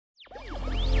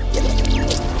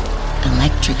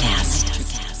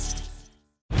Electrocast.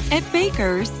 At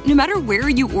Baker's, no matter where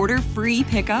you order free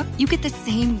pickup, you get the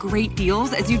same great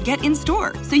deals as you'd get in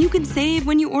store. So you can save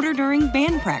when you order during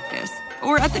band practice,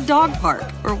 or at the dog park,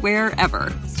 or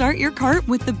wherever. Start your cart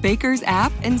with the Baker's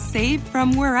app and save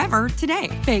from wherever today.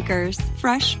 Baker's,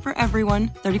 fresh for everyone.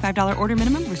 $35 order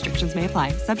minimum. Restrictions may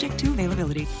apply. Subject to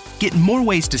availability. Get more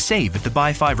ways to save at the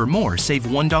Buy 5 or More Save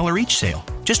 $1 each sale.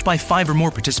 Just buy 5 or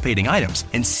more participating items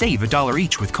and save $1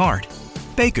 each with card.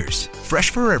 Baker's, fresh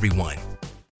for everyone.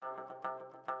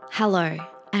 Hello,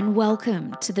 and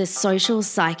welcome to the Social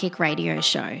Psychic Radio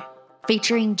Show,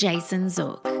 featuring Jason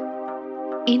Zook.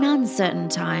 In uncertain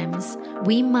times,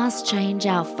 we must change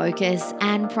our focus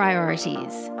and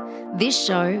priorities. This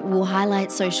show will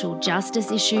highlight social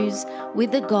justice issues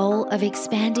with the goal of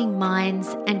expanding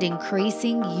minds and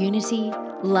increasing unity,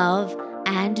 love,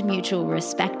 and mutual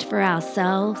respect for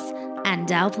ourselves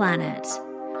and our planet.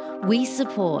 We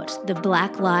support the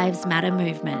Black Lives Matter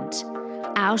movement.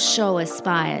 Our show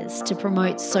aspires to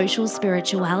promote social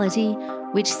spirituality,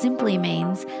 which simply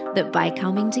means that by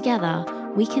coming together,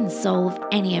 we can solve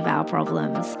any of our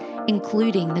problems,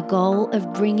 including the goal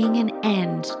of bringing an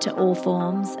end to all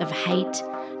forms of hate,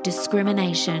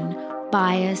 discrimination,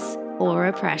 bias, or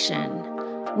oppression.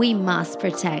 We must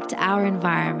protect our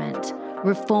environment,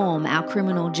 reform our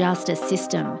criminal justice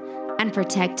system, and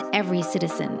protect every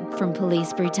citizen from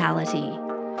police brutality.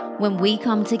 When we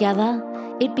come together,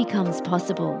 it becomes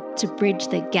possible to bridge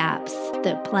the gaps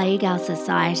that plague our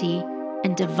society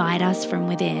and divide us from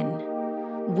within.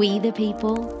 We the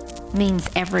people means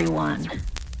everyone.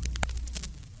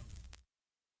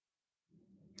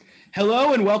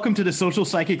 Hello and welcome to the Social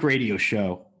Psychic Radio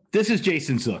Show. This is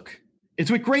Jason Zook. It's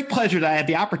with great pleasure that I have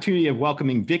the opportunity of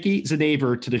welcoming Vicki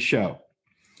Znavor to the show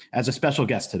as a special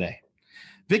guest today.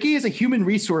 Vicki is a human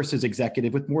resources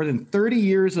executive with more than 30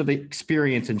 years of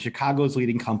experience in Chicago's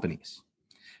leading companies.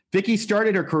 Vicki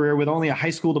started her career with only a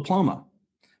high school diploma,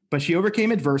 but she overcame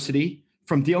adversity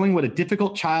from dealing with a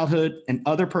difficult childhood and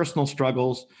other personal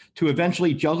struggles to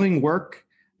eventually juggling work,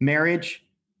 marriage,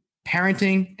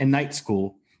 parenting, and night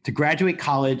school to graduate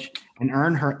college and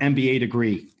earn her MBA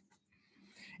degree.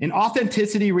 In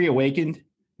Authenticity Reawakened,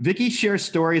 Vicki shares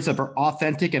stories of her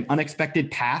authentic and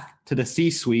unexpected path to the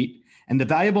C-suite and the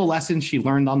valuable lessons she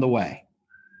learned on the way.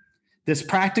 This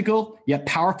practical yet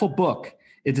powerful book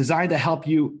is designed to help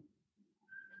you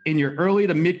in your early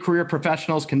to mid-career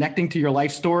professionals connecting to your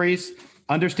life stories,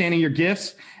 understanding your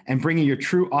gifts, and bringing your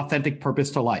true authentic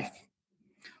purpose to life.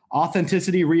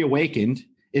 Authenticity Reawakened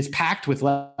is packed with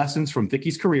lessons from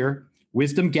Vicki's career,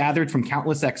 wisdom gathered from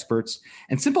countless experts,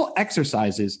 and simple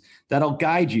exercises that'll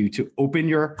guide you to open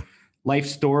your life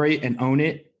story and own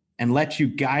it, and let you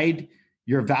guide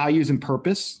your values and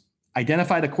purpose,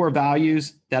 identify the core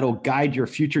values that'll guide your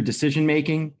future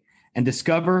decision-making, and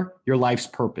discover your life's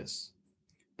purpose.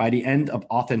 By the end of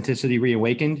Authenticity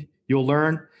Reawakened, you'll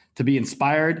learn to be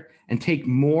inspired and take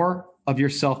more of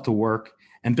yourself to work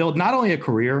and build not only a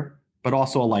career, but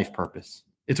also a life purpose.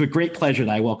 It's with great pleasure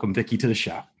that I welcome Vicki to the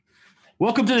show.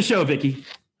 Welcome to the show, Vicki.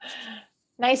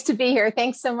 Nice to be here.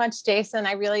 Thanks so much, Jason.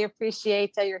 I really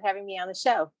appreciate your having me on the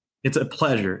show. It's a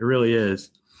pleasure. It really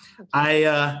is.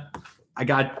 I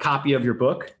got a copy of your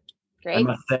book. Great. I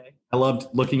must say, I loved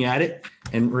looking at it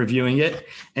and reviewing it.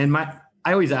 And I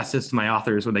always ask this to my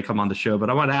authors when they come on the show, but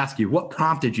I want to ask you, what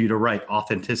prompted you to write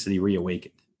Authenticity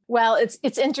Reawakened? Well,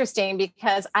 it's interesting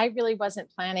because I really wasn't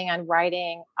planning on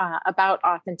writing about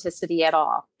authenticity at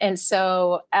all. And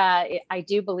so I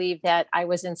do believe that I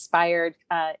was inspired,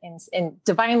 and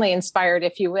divinely inspired,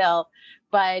 if you will.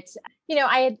 But,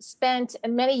 I had spent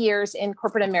many years in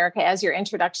corporate America, as your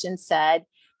introduction said.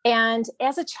 And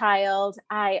as a child,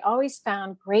 I always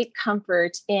found great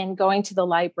comfort in going to the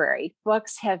library.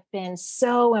 Books have been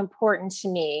so important to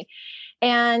me.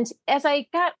 And as I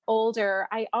got older,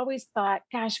 I always thought,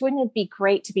 gosh, wouldn't it be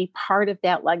great to be part of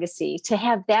that legacy, to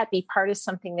have that be part of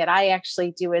something that I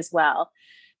actually do as well.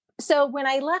 So when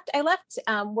I left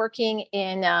working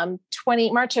in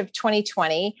March of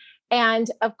 2020.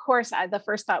 And of course, the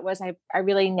first thought was, I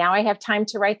really, now I have time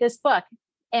to write this book.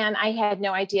 And I had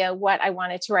no idea what I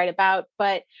wanted to write about,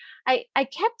 but I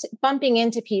kept bumping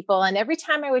into people. And every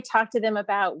time I would talk to them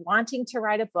about wanting to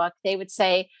write a book, they would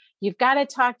say, you've got to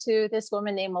talk to this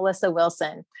woman named Melissa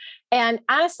Wilson. And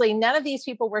honestly, none of these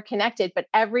people were connected, but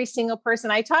every single person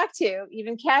I talked to,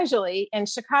 even casually, and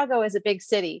Chicago is a big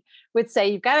city, would say,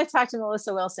 you've got to talk to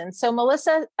Melissa Wilson. So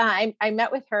Melissa, I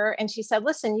met with her and she said,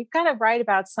 listen, you've got to write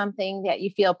about something that you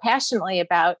feel passionately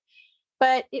about.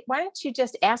 But why don't you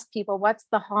just ask people, what's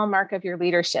the hallmark of your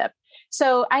leadership?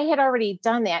 So I had already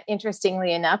done that.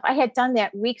 Interestingly enough, I had done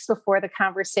that weeks before the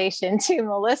conversation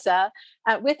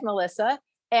with Melissa.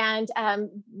 And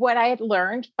what I had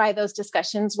learned by those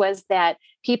discussions was that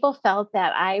people felt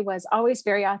that I was always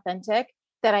very authentic,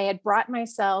 that I had brought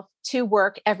myself to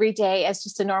work every day as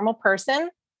just a normal person.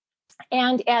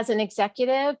 And as an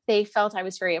executive, they felt I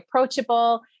was very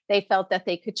approachable. They felt that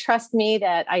they could trust me,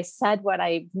 that I said what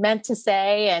I meant to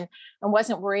say and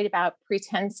wasn't worried about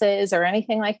pretenses or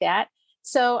anything like that.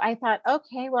 So I thought,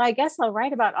 okay, well, I guess I'll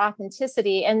write about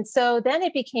authenticity. And so then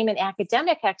it became an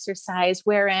academic exercise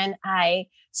wherein I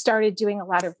started doing a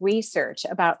lot of research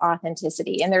about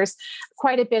authenticity. And there's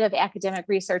quite a bit of academic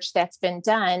research that's been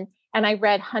done. And I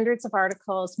read hundreds of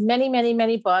articles, many, many,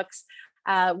 many books,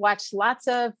 watched lots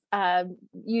of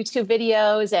YouTube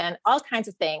videos and all kinds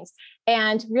of things,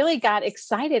 and really got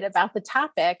excited about the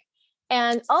topic.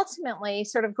 And ultimately,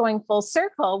 sort of going full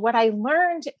circle, what I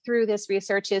learned through this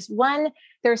research is, one,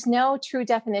 there's no true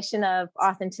definition of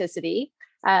authenticity,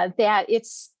 that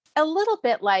it's a little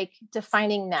bit like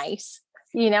defining nice.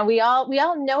 We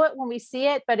all know it when we see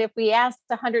it, but if we asked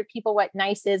 100 people what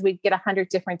nice is, we'd get 100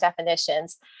 different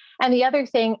definitions. And the other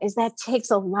thing is that takes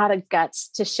a lot of guts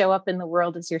to show up in the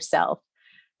world as yourself.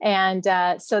 And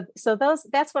so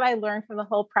that's what I learned from the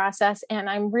whole process. And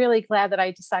I'm really glad that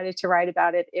I decided to write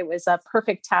about it. It was a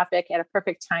perfect topic at a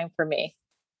perfect time for me.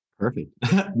 Perfect.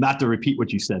 Not to repeat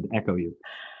what you said, echo you.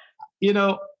 I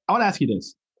want to ask you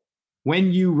this.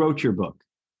 When you wrote your book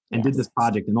and did this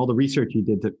project and all the research you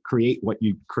did to create what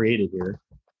you created here,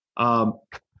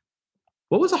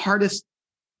 what was the hardest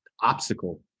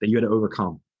obstacle that you had to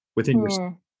overcome within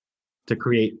yourself to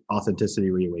create Authenticity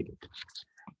Reawakened?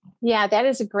 Yeah, that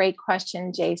is a great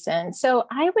question, Jason. So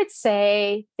I would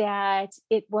say that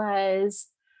it was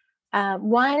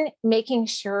one, making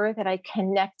sure that I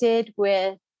connected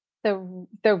with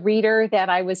the reader that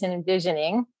I was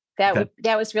envisioning. That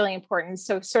was really important.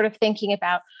 So sort of thinking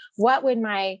about what would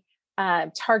my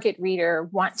target reader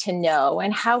want to know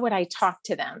and how would I talk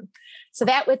to them? So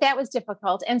that was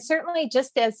difficult. And certainly,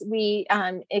 just as we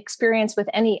experience with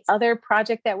any other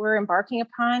project that we're embarking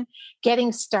upon,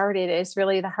 getting started is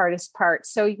really the hardest part.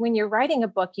 So when you're writing a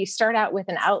book, you start out with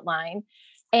an outline,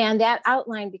 and that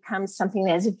outline becomes something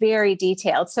that is very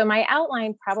detailed. So my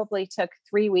outline probably took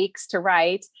 3 weeks to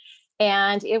write,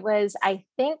 and it was, I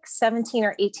think, 17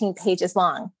 or 18 pages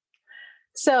long.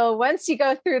 So once you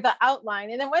go through the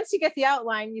outline, and then once you get the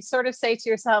outline, you sort of say to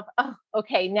yourself, oh,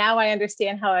 okay, now I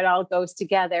understand how it all goes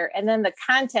together. And then the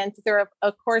content, there are,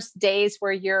 of course, days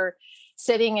where you're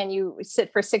sitting and you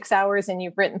sit for 6 hours and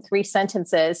you've written 3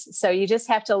 sentences. So you just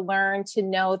have to learn to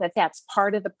know that that's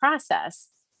part of the process.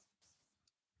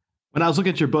 When I was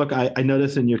looking at your book, I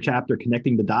noticed in your chapter,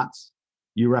 Connecting the Dots,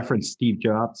 you referenced Steve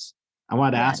Jobs. I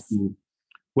wanted to ask you,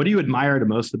 what do you admire the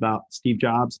most about Steve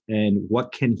Jobs, and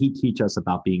what can he teach us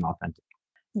about being authentic?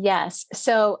 Yes.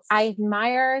 So I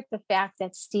admire the fact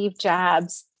that Steve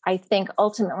Jobs, I think,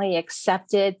 ultimately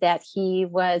accepted that he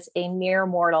was a mere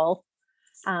mortal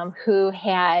who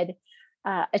had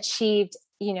achieved,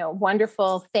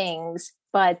 wonderful things,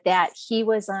 but that he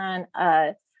was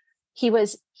he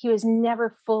was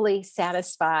never fully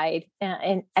satisfied.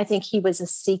 And I think he was a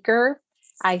seeker.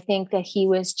 I think that he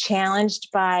was challenged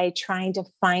by trying to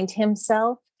find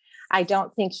himself. I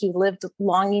don't think he lived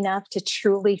long enough to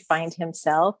truly find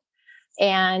himself.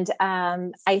 And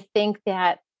I think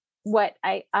that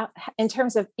in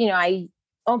terms of, I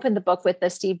opened the book with the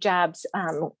Steve Jobs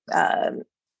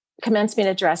commencement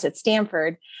address at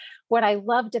Stanford. What I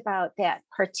loved about that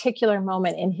particular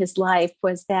moment in his life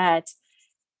was that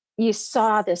you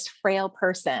saw this frail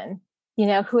person,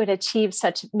 who had achieved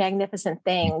such magnificent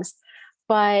things,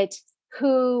 but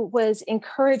who was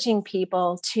encouraging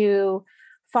people to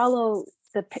follow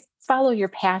your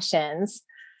passions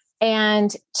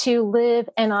and to live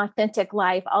an authentic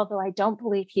life. Although I don't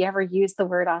believe he ever used the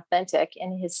word authentic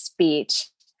in his speech,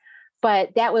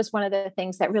 but that was one of the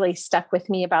things that really stuck with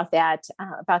me about that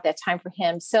time for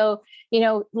him. So,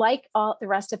 like all the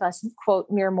rest of us, quote,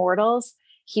 mere mortals,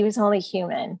 he was only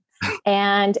human.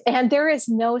 And there is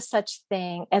no such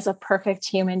thing as a perfect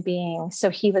human being. So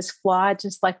he was flawed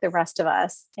just like the rest of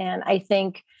us. And I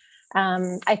think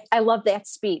I love that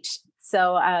speech.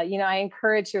 So, I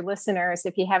encourage your listeners,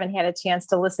 if you haven't had a chance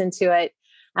to listen to it,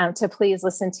 to please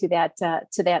listen to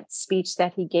that speech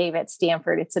that he gave at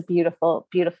Stanford. It's a beautiful,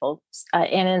 beautiful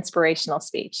and inspirational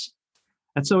speech.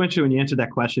 That's so interesting when you answered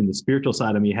that question. The spiritual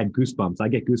side of me had goosebumps. I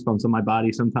get goosebumps on my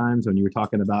body sometimes when you were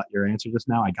talking about your answer just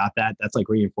now. I got that. That's like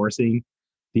reinforcing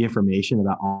the information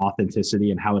about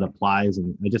authenticity and how it applies.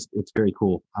 And it's very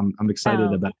cool. I'm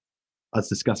excited about us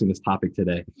discussing this topic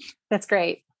today. That's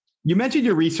great. You mentioned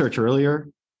your research earlier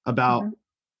about Mhm.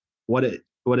 what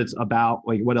it's about,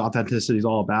 like what authenticity is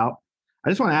all about. I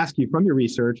just want to ask you, from your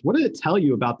research, what did it tell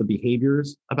you about the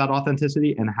behaviors about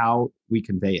authenticity and how we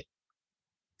convey it?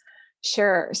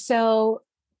 Sure. So,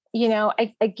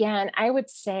 I would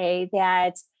say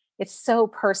that it's so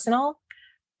personal,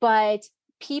 but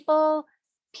people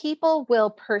people will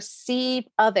perceive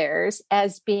others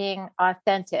as being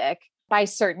authentic by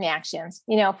certain actions.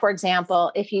 For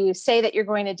example, if you say that you're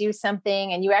going to do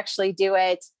something and you actually do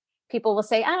it, people will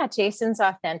say, Jason's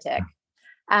authentic.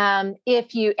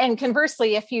 If you, and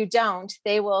conversely, if you don't,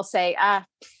 they will say,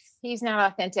 he's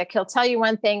not authentic. He'll tell you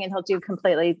one thing and he'll do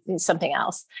completely something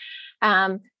else.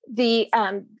 The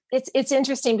It's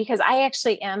interesting because I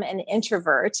actually am an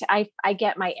introvert. I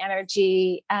get my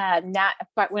energy not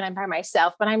but when I'm by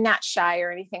myself, but I'm not shy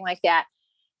or anything like that.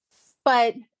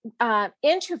 But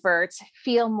introverts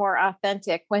feel more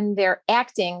authentic when they're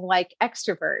acting like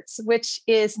extroverts, which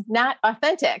is not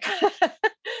authentic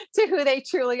to who they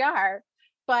truly are.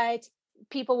 But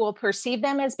people will perceive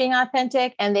them as being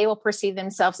authentic, and they will perceive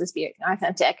themselves as being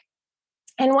authentic.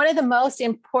 And one of the most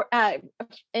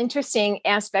interesting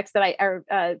aspects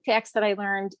facts that I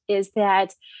learned is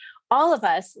that all of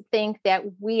us think that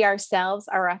we ourselves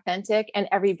are authentic and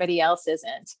everybody else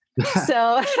isn't.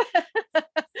 So,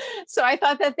 so I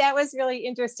thought that was really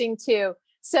interesting too.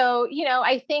 So,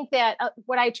 I think that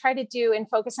what I try to do and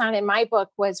focus on in my book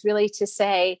was really to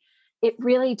say, it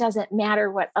really doesn't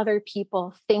matter what other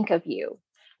people think of you.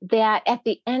 That at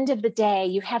the end of the day,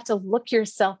 you have to look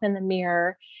yourself in the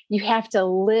mirror. You have to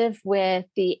live with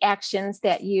the actions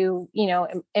that you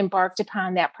embarked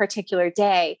upon that particular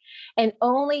day. And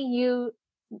only you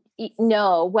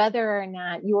know whether or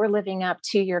not you're living up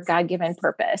to your God-given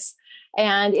purpose.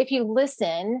 And if you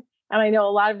listen, and I know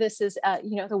a lot of this is,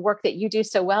 the work that you do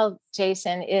so well,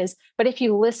 Jason, but if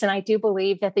you listen, I do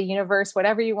believe that the universe,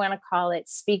 whatever you want to call it,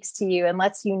 speaks to you and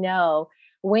lets you know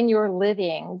when you're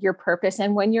living your purpose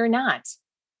and when you're not.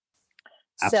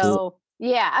 Absolutely. So,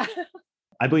 yeah.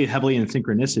 I believe heavily in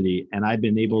synchronicity, and I've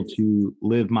been able to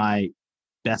live my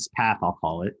best path, I'll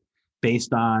call it,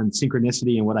 based on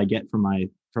synchronicity and what I get from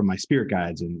my spirit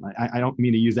guides. And I don't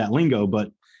mean to use that lingo, but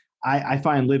I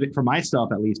find living for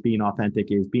myself, at least, being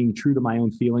authentic is being true to my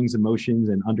own feelings, emotions,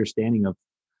 and understanding of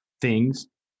things,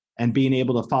 and being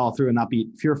able to follow through and not be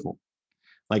fearful.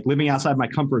 Like living outside my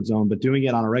comfort zone, but doing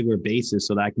it on a regular basis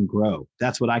so that I can grow.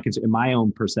 That's what I consider in my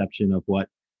own perception of what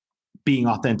being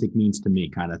authentic means to me,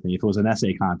 kind of thing. If it was an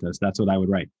essay contest, that's what I would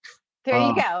write. There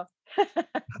you go. I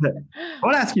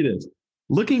want to ask you this.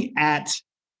 Looking at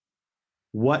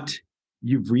what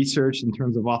you've researched in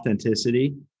terms of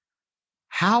authenticity,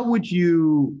 how would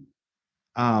you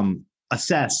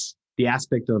assess the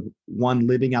aspect of one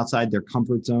living outside their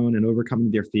comfort zone and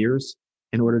overcoming their fears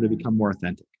in order to become more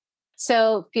authentic?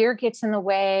 So fear gets in the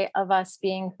way of us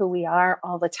being who we are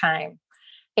all the time.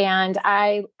 And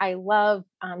I love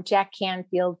Jack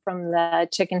Canfield from the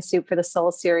Chicken Soup for the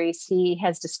Soul series. He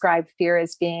has described fear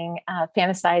as being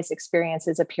fantasized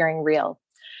experiences appearing real.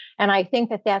 And I think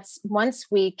that that's once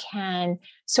we can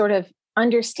sort of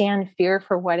understand fear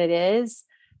for what it is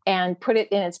and put it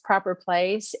in its proper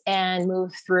place and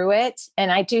move through it.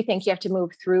 And I do think you have to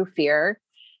move through fear.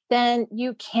 Then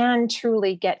you can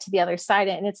truly get to the other side.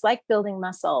 And it's like building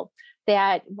muscle,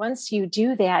 that once you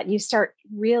do that, you start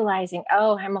realizing,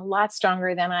 oh, I'm a lot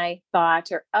stronger than I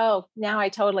thought, or, oh, now I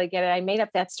totally get it. I made up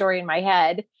that story in my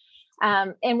head.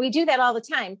 And we do that all the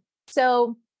time.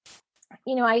 So,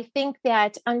 I think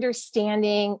that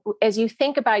understanding as you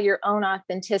think about your own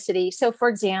authenticity. So, for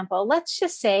example, let's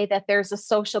just say that there's a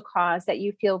social cause that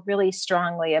you feel really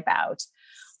strongly about.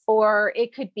 Or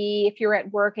it could be if you're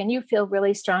at work and you feel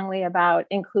really strongly about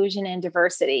inclusion and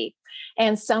diversity,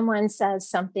 and someone says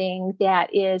something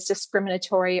that is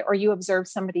discriminatory, or you observe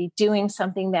somebody doing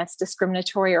something that's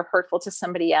discriminatory or hurtful to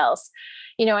somebody else.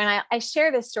 And I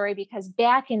share this story because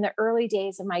back in the early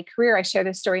days of my career, I share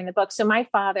this story in the book. So my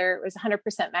father was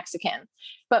 100% Mexican,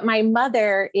 but my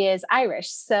mother is Irish.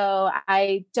 So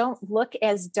I don't look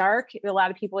as dark. A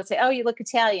lot of people would say, oh, you look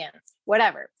Italian,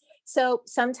 whatever. So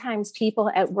sometimes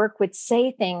people at work would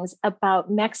say things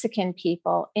about Mexican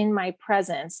people in my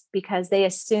presence because they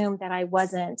assumed that I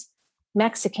wasn't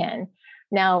Mexican.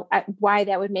 Now, why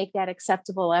that would make that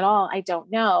acceptable at all, I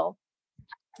don't know.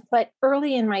 But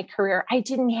early in my career, I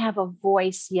didn't have a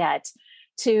voice yet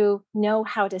to know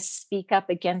how to speak up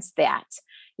against that.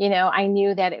 I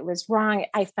knew that it was wrong.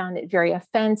 I found it very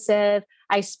offensive.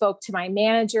 I spoke to my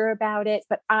manager about it,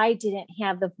 but I didn't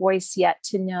have the voice yet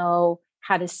to know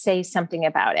how to say something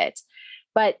about it.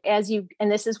 But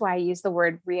and this is why I use the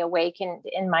word reawakened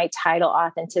in my title,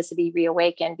 Authenticity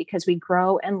Reawakened, because we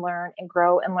grow and learn and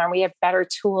grow and learn. We have better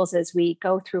tools as we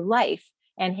go through life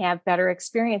and have better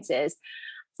experiences.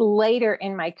 Later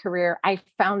in my career, I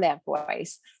found that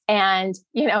voice. And,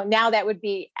 now I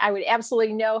would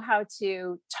absolutely know how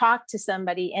to talk to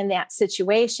somebody in that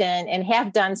situation and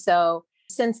have done so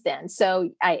since then. So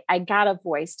I got a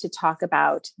voice to talk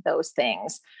about those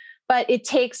things. But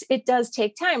it does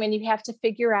take time, and you have to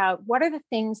figure out what are the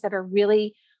things that are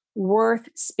really worth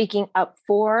speaking up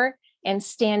for and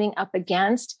standing up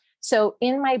against. So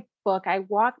in my book, I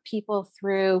walk people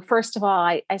through, first of all,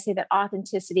 I say that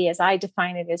authenticity, as I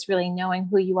define it, is really knowing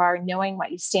who you are, knowing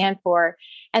what you stand for,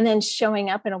 and then showing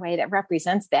up in a way that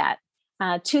represents that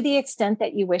to the extent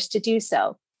that you wish to do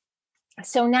so.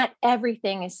 So not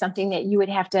everything is something that you would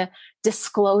have to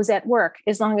disclose at work,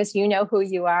 as long as you know who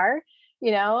you are.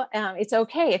 It's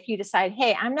okay if you decide,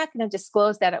 hey, I'm not going to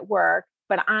disclose that at work,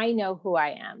 but I know who I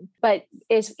am. But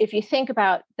if you think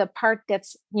about the part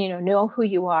that's, know who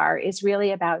you are, is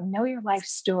really about know your life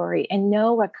story and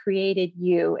know what created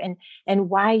you and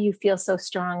why you feel so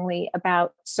strongly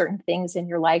about certain things in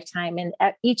your lifetime. And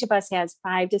each of us has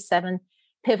 5 to 7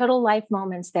 pivotal life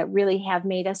moments that really have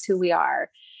made us who we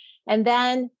are. And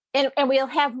then And we'll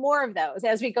have more of those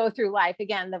as we go through life.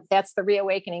 Again, that's the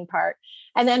reawakening part.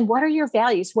 And then what are your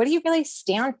values? What do you really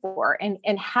stand for?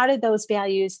 And how did those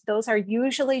values, those are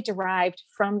usually derived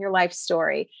from your life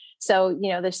story. So,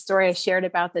 the story I shared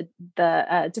about the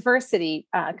diversity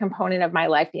component of my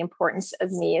life, the importance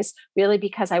of me is really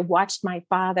because I watched my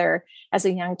father as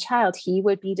a young child. He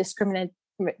would be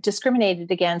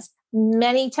discriminated against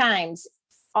many times,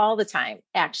 all the time.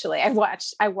 Actually, I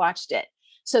watched it.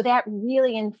 So that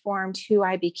really informed who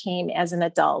I became as an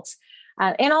adult.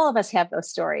 And all of us have those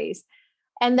stories.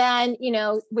 And then,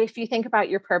 if you think about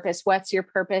your purpose, what's your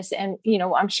purpose? And,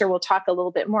 I'm sure we'll talk a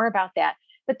little bit more about that.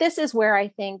 But this is where I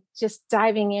think just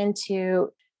diving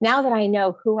into, now that I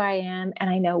know who I am and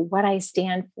I know what I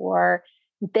stand for,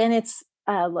 then it's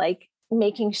like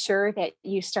making sure that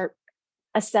you start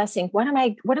assessing, what am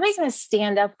I going to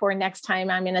stand up for next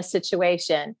time I'm in a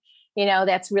situation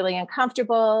that's really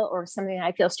uncomfortable or something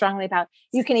I feel strongly about.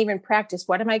 You can even practice,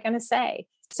 what am I going to say?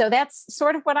 So that's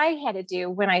sort of what I had to do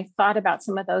when I thought about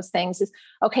some of those things is,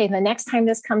 okay, the next time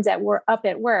this comes up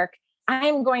at work,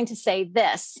 I'm going to say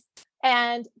this.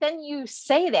 And then you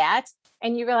say that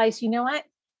and you realize, you know what?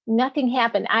 Nothing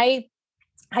happened. I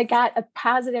got a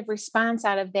positive response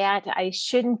out of that. I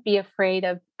shouldn't be afraid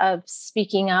of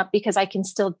speaking up because I can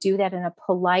still do that in a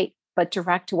polite but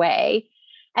direct way.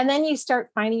 And then you start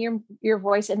finding your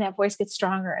voice, and that voice gets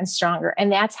stronger and stronger.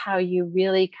 And that's how you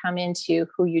really come into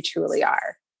who you truly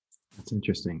are. That's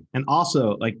interesting. And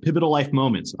also, like, pivotal life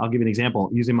moments. I'll give you an example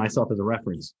using myself as a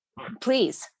reference.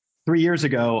 Please. 3 years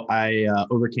ago, I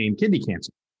overcame kidney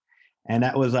cancer. And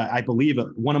that was, I believe,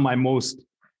 one of my most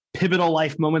pivotal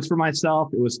life moments for myself.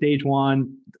 It was stage 1.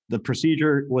 The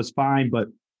procedure was fine. But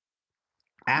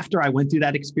after I went through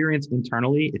that experience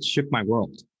internally, it shook my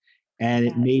world. And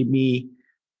it made me...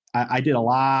 I did a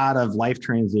lot of life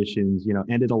transitions,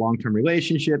 ended a long-term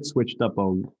relationship, switched up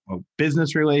a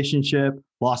business relationship,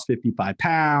 lost 55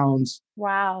 pounds.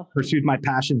 Wow. Pursued my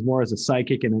passions more as a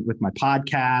psychic and with my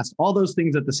podcast, all those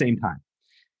things at the same time.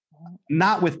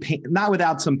 Not with pain, not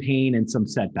without some pain and some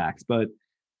setbacks, but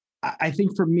I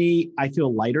think for me, I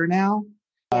feel lighter now.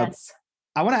 Yes.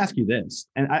 I want to ask you this,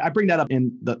 and I bring that up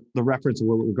in the reference of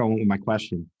where we're going with my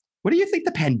question. What do you think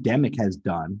the pandemic has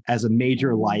done as a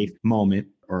major life moment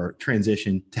or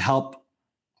transition to help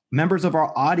members of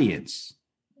our audience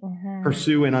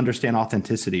pursue and understand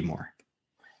authenticity more?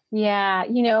 Yeah,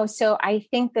 so I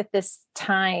think that this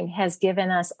time has given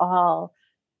us all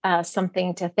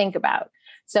something to think about.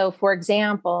 So, for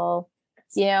example,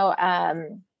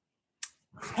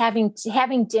 having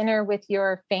dinner with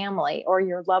your family or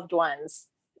your loved ones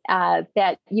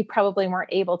that you probably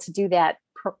weren't able to do that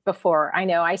before. I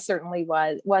know I certainly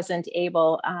wasn't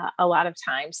able a lot of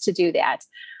times to do that.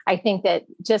 I think that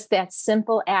just that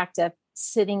simple act of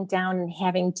sitting down and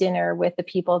having dinner with the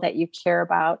people that you care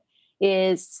about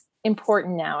is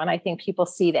important now. And I think people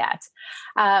see that.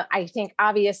 I think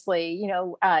obviously,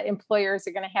 employers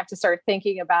are going to have to start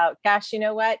thinking about, gosh, you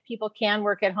know what? People can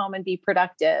work at home and be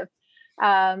productive.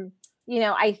 I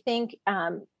think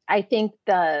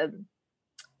the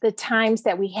times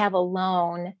that we have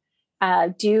alone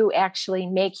do actually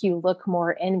make you look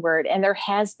more inward. And there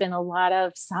has been a lot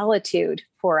of solitude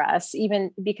for us,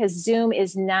 even because Zoom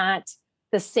is not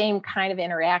the same kind of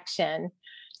interaction.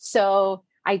 So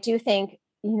I do think,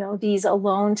 these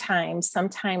alone times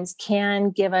sometimes can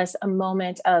give us a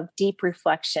moment of deep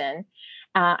reflection.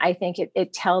 I think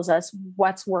it tells us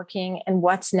what's working and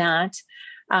what's not.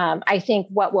 I think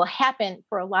what will happen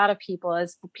for a lot of people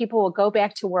is people will go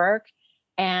back to work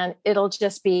and it'll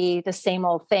just be the same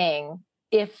old thing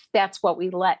if that's what we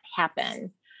let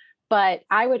happen. But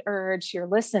I would urge your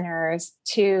listeners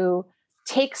to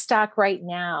take stock right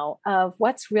now of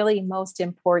what's really most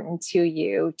important to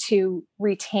you to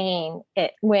retain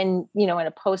it when, in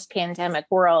a post-pandemic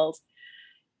world.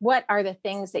 What are the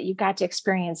things that you got to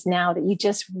experience now that you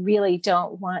just really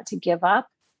don't want to give up?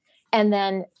 And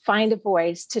then find a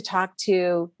voice to talk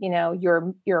to,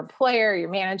 your employer, your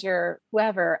manager,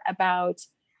 whoever, about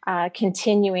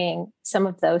continuing some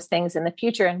of those things in the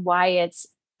future and why it's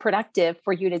productive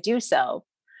for you to do so.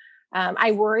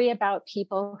 I worry about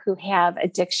people who have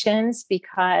addictions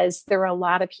because there are a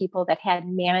lot of people that had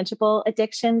manageable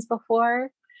addictions before.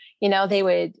 They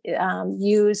would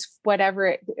use whatever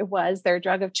it was, their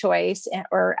drug of choice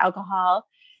or alcohol,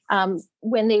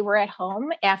 when they were at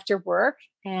home after work.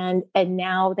 And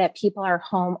now that people are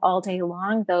home all day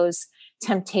long, those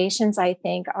temptations, I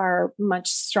think, are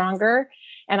much stronger.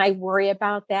 And I worry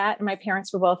about that. My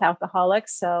parents were both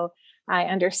alcoholics, so I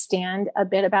understand a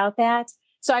bit about that.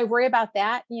 So I worry about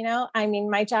that.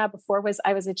 My job before was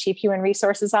I was a chief human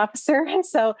resources officer. And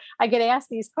so I get asked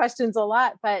these questions a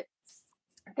lot, but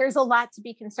there's a lot to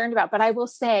be concerned about. But I will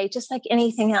say, just like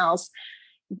anything else,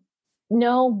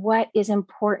 know what is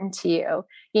important to you.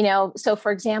 So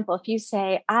for example, if you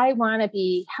say, I want to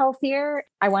be healthier,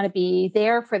 I want to be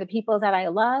there for the people that I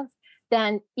love,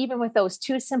 then even with those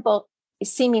two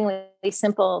seemingly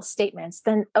simple statements,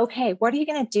 then, okay, what are you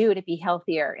going to do to be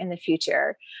healthier in the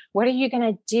future? What are you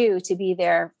going to do to be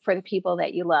there for the people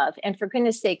that you love? And for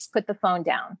goodness sakes, put the phone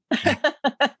down.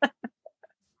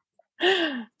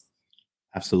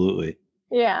 Absolutely.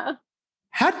 Yeah.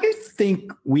 How do you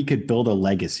think we could build a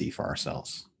legacy for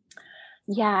ourselves?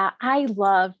 Yeah, I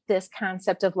love this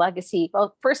concept of legacy.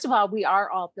 Well, first of all, we are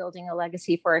all building a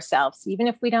legacy for ourselves. Even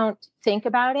if we don't think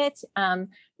about it,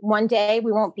 one day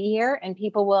we won't be here and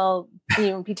people will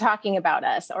be talking about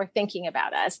us or thinking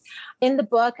about us. In the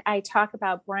book, I talk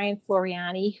about Brian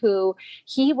Floriani,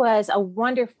 he was a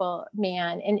wonderful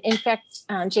man. And in fact,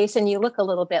 Jason, you look a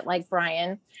little bit like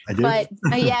Brian. I do. But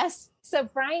yes. So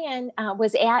Brian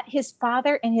was at his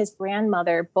father and his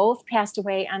grandmother both passed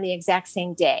away on the exact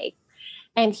same day.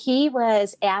 And he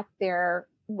was at their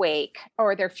wake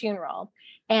or their funeral,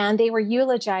 and they were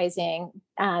eulogizing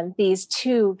these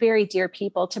two very dear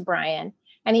people to Brian.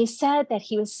 And he said that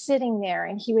he was sitting there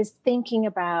and he was thinking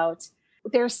about,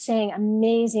 they're saying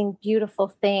amazing, beautiful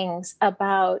things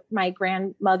about my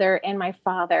grandmother and my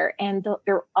father, and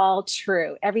they're all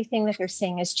true. Everything that they're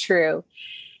saying is true.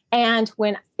 And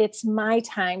when it's my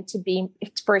time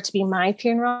for it to be my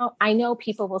funeral, I know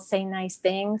people will say nice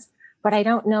things, but I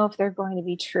don't know if they're going to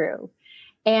be true.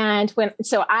 And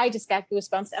so I just got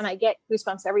goosebumps, and I get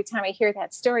goosebumps every time I hear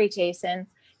that story, Jason,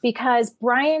 because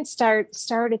Brian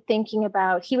started thinking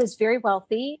about, he was very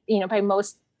wealthy, by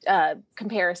most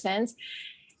comparisons,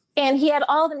 and he had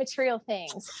all the material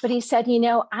things, but he said,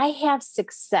 I have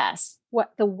success.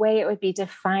 The way it would be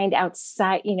defined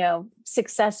outside,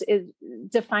 success is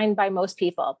defined by most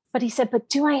people. But he said, but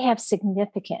do I have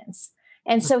significance?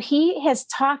 And so he has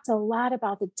talked a lot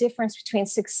about the difference between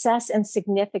success and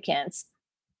significance.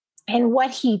 And what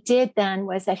he did then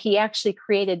was that he actually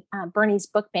created Bernie's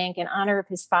Book Bank in honor of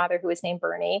his father, who was named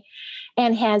Bernie,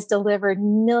 and has delivered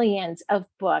millions of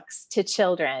books to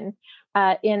children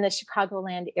in the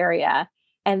Chicagoland area.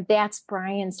 And that's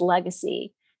Brian's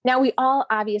legacy. Now, we all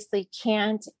obviously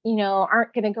aren't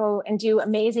going to go and do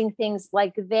amazing things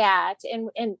like that.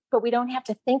 But we don't have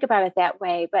to think about it that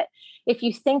way. But if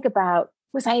you think about,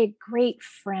 was I a great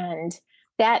friend?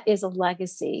 That is a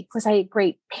legacy. Was I a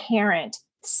great parent,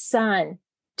 son,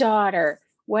 daughter,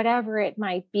 whatever it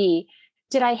might be?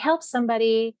 Did I help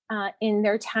somebody in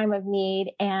their time of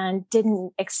need and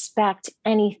didn't expect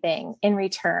anything in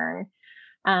return?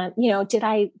 Did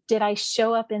I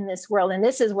show up in this world? And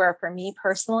this is where, for me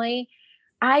personally,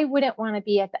 I wouldn't want to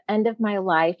be at the end of my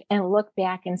life and look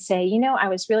back and say, I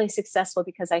was really successful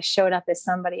because I showed up as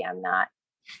somebody I'm not.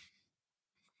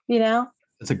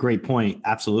 That's a great point.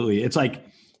 Absolutely. It's like,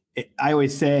 I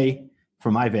always say,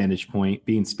 from my vantage point,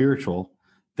 being spiritual,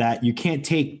 that you can't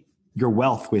take your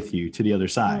wealth with you to the other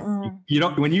side. You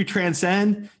don't, when you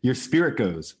transcend, your spirit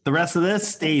goes. The rest of this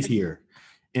stays here.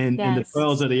 In the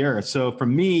toils of the earth. So for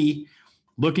me,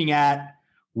 looking at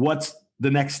what's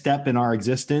the next step in our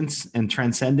existence and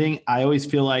transcending, I always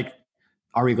feel like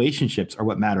our relationships are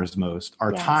what matters most.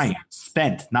 Our time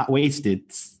spent, not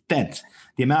wasted, spent.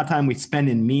 The amount of time we spend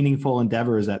in meaningful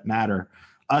endeavors that matter.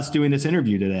 Us doing this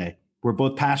interview today, We're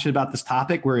both passionate about this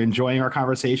topic. We're enjoying our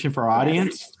conversation for our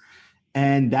audience. Yes.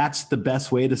 And that's the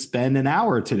best way to spend an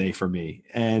hour today for me.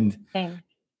 And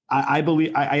I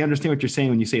believe, I understand what you're saying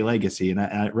when you say legacy, and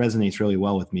it resonates really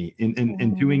well with me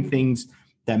in doing things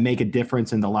that make a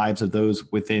difference in the lives of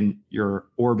those within your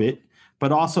orbit,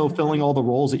 but also filling all the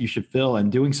roles that you should fill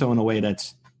and doing so in a way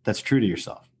that's true to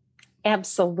yourself.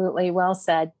 Absolutely. Well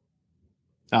said.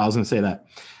 I was going to say that.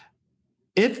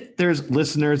 If there's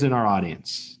listeners in our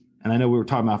audience, and I know we were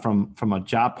talking about from a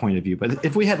job point of view, but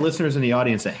if we had listeners in the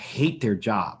audience that hate their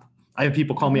job, I have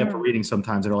people call me up for readings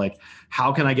sometimes that are like,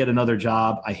 how can I get another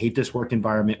job? I hate this work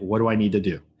environment. What do I need to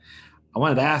do? I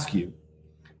wanted to ask you,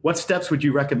 what steps would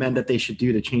you recommend that they should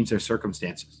do to change their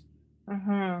circumstances?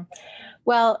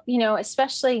 Well,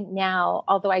 especially now,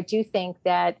 although I do think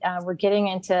that we're getting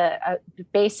into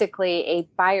basically a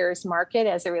buyer's market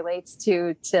as it relates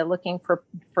to looking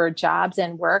for jobs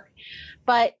and work.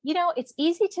 But, it's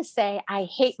easy to say, I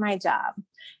hate my job.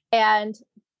 And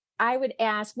I would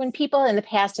ask, when people in the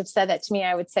past have said that to me,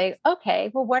 I would say,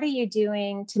 okay, well, what are you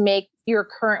doing to make your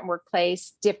current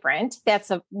workplace different?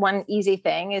 That's one easy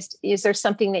thing. Is there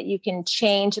something that you can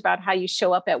change about how you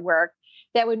show up at work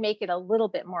that would make it a little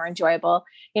bit more enjoyable?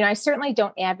 I certainly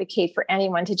don't advocate for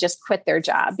anyone to just quit their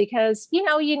job because, you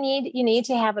need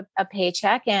to have a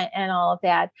paycheck and all of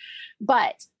that.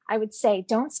 But I would say,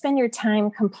 don't spend your time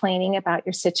complaining about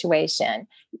your situation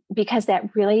because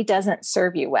that really doesn't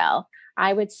serve you well.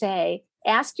 I would say,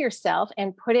 ask yourself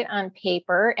and put it on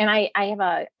paper. And I have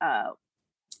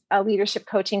a leadership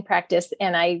coaching practice,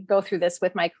 and I go through this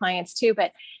with my clients too,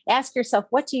 but ask yourself,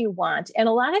 what do you want? And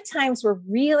a lot of times we're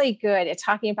really good at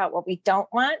talking about what we don't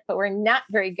want, but we're not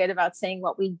very good about saying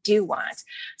what we do want.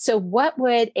 So what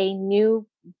would a new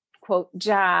quote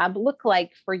job look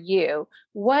like for you?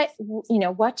 What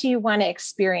do you want to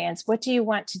experience? What do you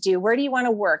want to do? Where do you want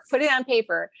to work? Put it on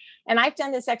paper. And I've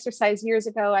done this exercise years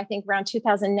ago. I think around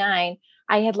 2009,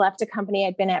 I had left a company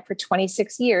I'd been at for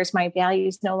 26 years. My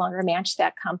values no longer matched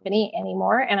that company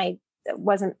anymore. And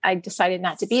I decided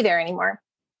not to be there anymore.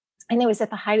 And it was at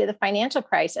the height of the financial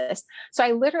crisis. So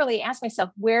I literally asked myself,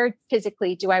 where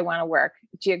physically do I want to work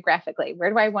geographically? Where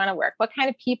do I want to work? What kind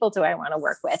of people do I want to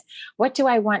work with? What do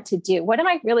I want to do? What am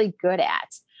I really good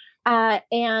at?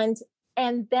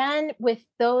 And then with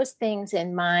those things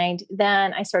in mind,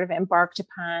 then I sort of embarked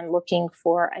upon looking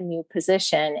for a new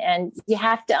position. And you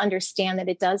have to understand that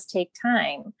it does take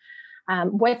time.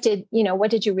 What do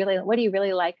you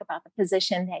really like about the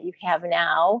position that you have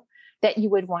now that you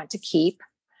would want to keep?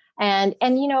 And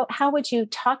how would you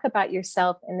talk about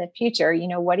yourself in the future?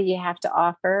 What do you have to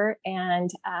offer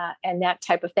and that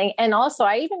type of thing. And also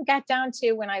I even got down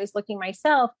to, when I was looking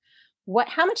myself,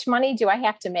 how much money do I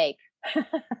have to make?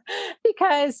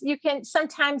 Because you can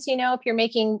sometimes, if you're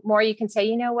making more, you can say,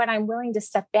 you know what, I'm willing to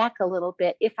step back a little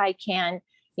bit if I can.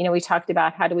 We talked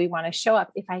about how do we want to show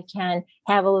up, if I can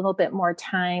have a little bit more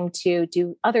time to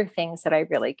do other things that I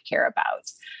really care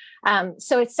about.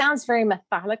 So it sounds very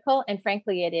methodical, and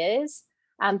frankly, it is.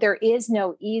 There is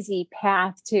no easy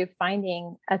path to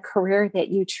finding a career that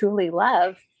you truly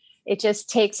love. It just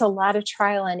takes a lot of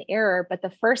trial and error. But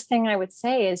the first thing I would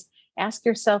say is ask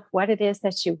yourself what it is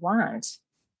that you want.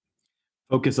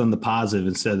 Focus on the positive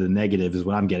instead of the negative is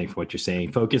what I'm getting from what you're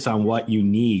saying. Focus on what you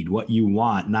need, what you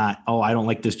want, not, oh, I don't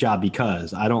like this job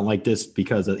because I don't like this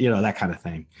because of, that kind of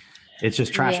thing. It's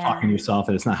just trash talking yourself,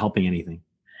 and it's not helping anything.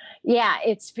 Yeah,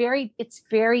 it's very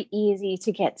easy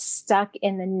to get stuck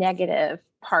in the negative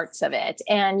parts of it.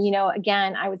 And,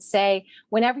 again, I would say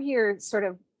whenever you're sort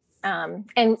of,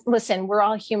 and listen, we're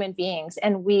all human beings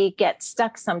and we get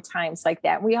stuck sometimes like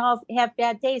that. We all have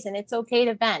bad days, and it's okay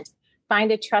to vent.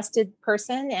 Find a trusted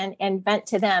person and vent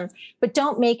to them, but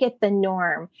don't make it the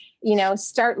norm.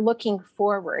 Start looking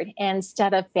forward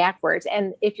instead of backwards.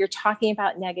 And if you're talking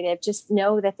about negative, just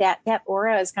know that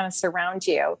aura is going to surround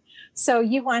you. So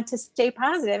you want to stay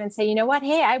positive and say, you know what?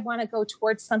 Hey, I want to go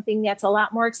towards something that's a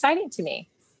lot more exciting to me.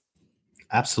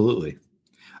 Absolutely.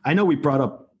 I know we brought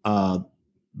up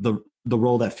the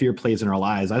role that fear plays in our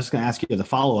lives. I was going to ask you as a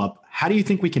follow-up, how do you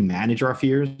think we can manage our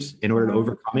fears in order to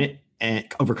overcome it and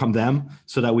overcome them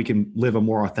so that we can live a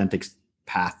more authentic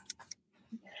path?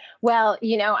 Well,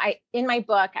 in my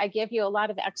book, I give you a lot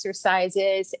of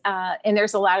exercises, and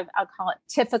there's a lot of, I'll call it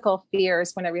typical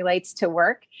fears when it relates to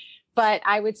work. But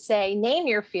I would say, name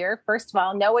your fear. First of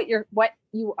all, know what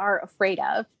you are afraid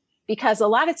of, because a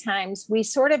lot of times we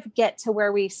sort of get to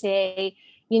where we say,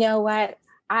 you know what,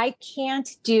 I can't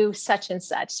do such and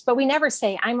such, but we never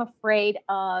say, I'm afraid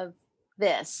of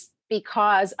this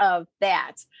because of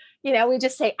that. we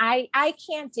just say, I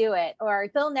can't do it, or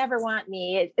they'll never want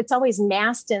me. It's always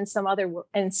masked in some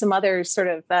other sort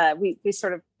of, we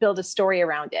sort of build a story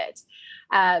around it.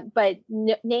 But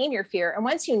name your fear. And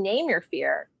once you name your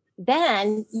fear,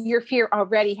 then your fear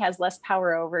already has less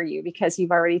power over you because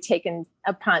you've already taken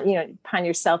upon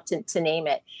yourself to name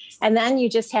it. And then you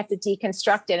just have to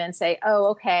deconstruct it and say, oh,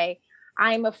 okay,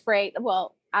 I'm afraid.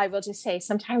 Well, I will just say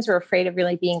sometimes we're afraid of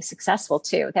really being successful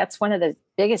too. That's one of the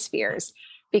biggest fears,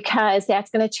 because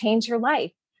that's going to change your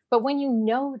life. But when you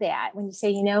know that, when you say,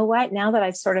 you know what, now that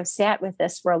I've sort of sat with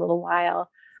this for a little while,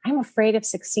 I'm afraid of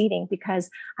succeeding because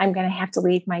I'm going to have to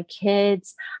leave my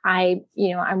kids. I'm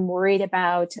worried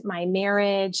about my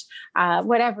marriage,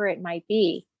 whatever it might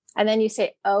be. And then you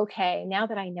say, okay, now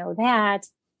that I know that,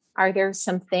 are there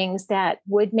some things that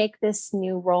would make this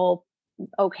new role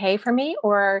okay for me?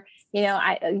 Or,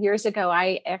 years ago,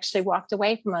 I actually walked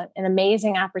away from an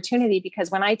amazing opportunity because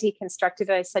when I deconstructed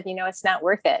it, I said, it's not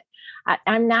worth it.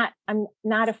 I'm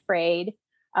not afraid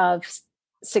of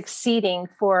succeeding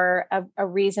for a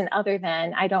reason other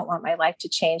than I don't want my life to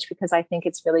change because I think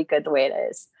it's really good the way it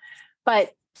is.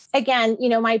 But again,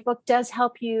 my book does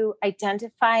help you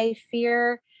identify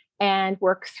fear and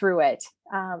work through it.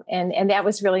 And that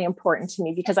was really important to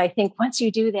me because I think once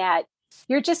you do that,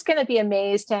 you're just going to be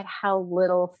amazed at how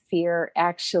little fear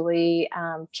actually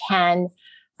can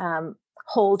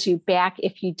hold you back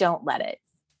if you don't let it.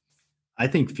 I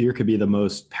think fear could be the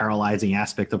most paralyzing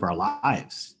aspect of our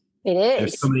lives. It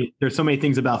is. There's so many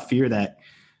things about fear that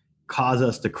cause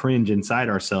us to cringe inside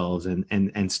ourselves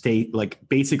and stay like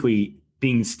basically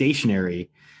being stationary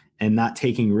and not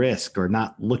taking risk or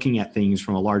not looking at things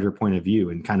from a larger point of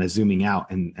view and kind of zooming out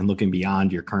and looking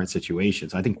beyond your current situation.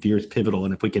 So I think fear is pivotal.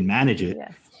 And if we can manage it,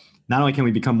 yes, not only can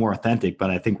we become more authentic,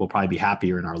 but I think we'll probably be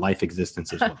happier in our life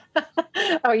existence as well.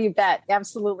 Oh, you bet.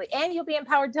 Absolutely. And you'll be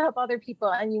empowered to help other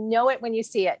people. And you know it when you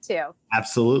see it too.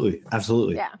 Absolutely.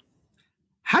 Absolutely. Yeah.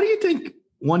 How do you think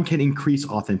one can increase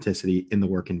authenticity in the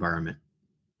work environment?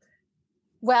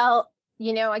 Well,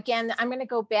 again, I'm going to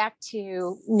go back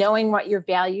to knowing what your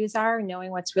values are, knowing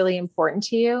what's really important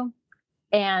to you.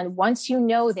 And once you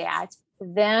know that,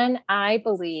 then I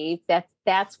believe that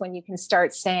that's when you can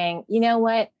start saying, you know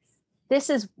what,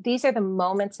 these are the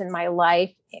moments in my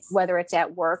life, whether it's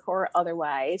at work or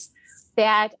otherwise,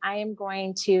 that I am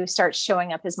going to start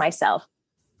showing up as myself.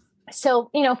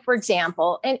 So, for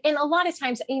example, and a lot of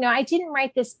times, I didn't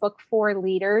write this book for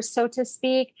leaders, so to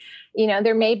speak.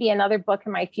 There may be another book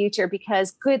in my future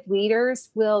because good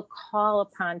leaders will call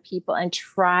upon people and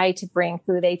try to bring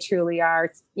who they truly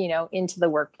are, into the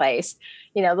workplace.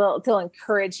 They'll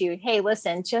encourage you. Hey,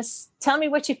 listen, just tell me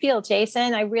what you feel,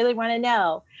 Jason. I really want to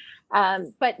know.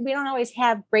 But we don't always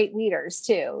have great leaders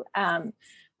too.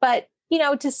 But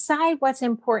decide what's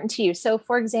important to you. So,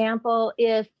 for example,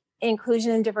 if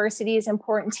inclusion and diversity is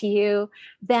important to you,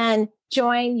 then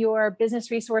join your business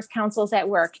resource councils at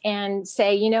work and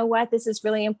say, you know what, this is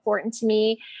really important to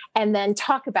me. And then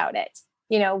talk about it.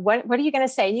 What are you going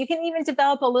to say? You can even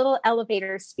develop a little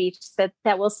elevator speech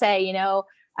that will say,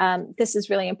 this is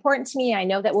really important to me. I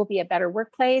know that we'll be a better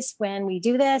workplace when we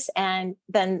do this, and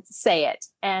then say it.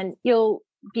 And you'll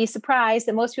be surprised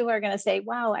that most people are going to say,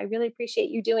 wow, I really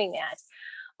appreciate you doing that.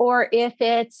 Or if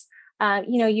it's,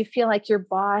 you feel like your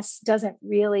boss doesn't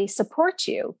really support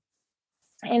you.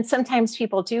 And sometimes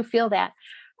people do feel that.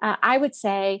 I would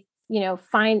say,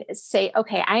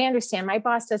 okay, I understand my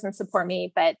boss doesn't support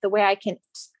me, but the way I can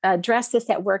address this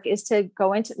at work is to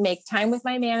make time with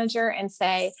my manager and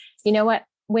say, you know what,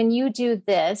 when you do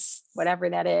this, whatever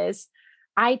that is,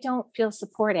 I don't feel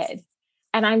supported.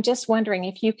 And I'm just wondering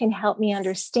if you can help me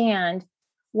understand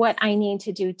what I need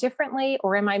to do differently,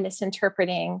 or am I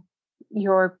misinterpreting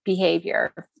your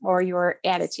behavior or your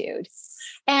attitude?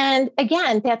 And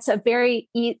again, that's a very,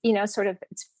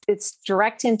 it's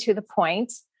direct and to the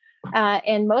point.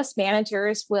 And most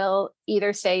managers will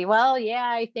either say, well, yeah,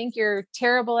 I think you're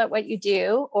terrible at what you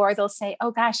do, or they'll say,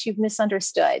 oh gosh, you've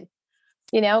misunderstood,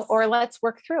 or let's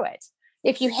work through it.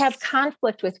 If you have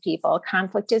conflict with people,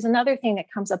 conflict is another thing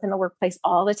that comes up in the workplace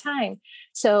all the time.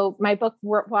 So my book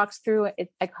walks through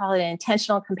it. I call it an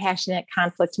intentional, compassionate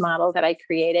conflict model that I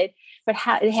created, but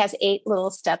it has 8 little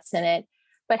steps in it.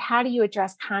 But how do you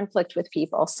address conflict with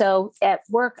people? So at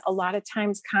work, a lot of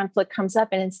times conflict comes up,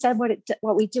 and instead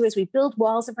what we do is we build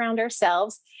walls around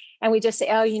ourselves, and we just say,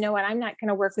 oh, you know what? I'm not going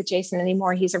to work with Jason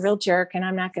anymore. He's a real jerk, and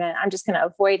I'm just going to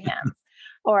avoid him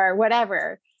or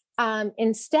whatever.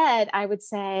 Instead, I would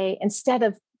say, instead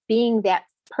of being that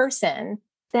person,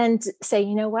 then say,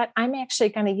 you know what, I'm actually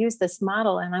going to use this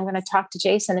model, and I'm going to talk to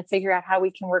Jason and figure out how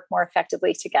we can work more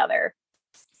effectively together.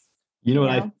 You know what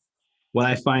what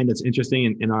I find that's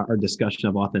interesting in our discussion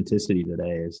of authenticity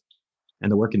today is,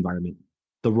 and the work environment,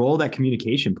 the role that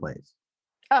communication plays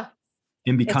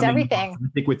in becoming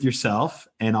authentic with yourself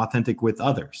and authentic with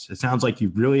others. It sounds like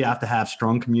you really have to have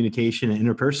strong communication and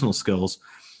interpersonal skills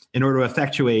in order to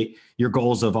effectuate your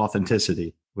goals of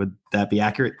authenticity. Would that be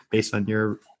accurate based on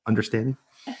your understanding?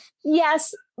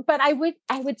 Yes, but I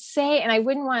would say, and I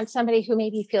wouldn't want somebody who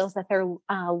maybe feels that they're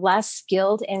less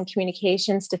skilled in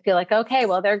communications to feel like, okay,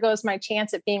 well, there goes my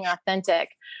chance at being authentic.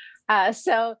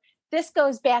 So this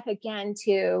goes back again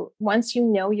to once you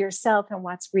know yourself and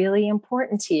what's really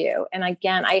important to you. And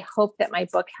again, I hope that my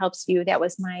book helps you. That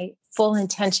was my full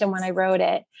intention when I wrote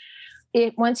it.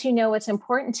 Once you know what's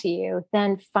important to you,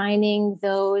 then finding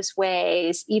those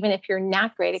ways, even if you're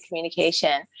not great at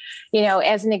communication,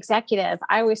 as an executive,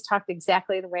 I always talked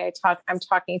exactly the way I'm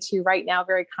talking to you right now,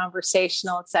 very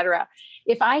conversational, et cetera.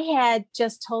 If I had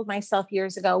just told myself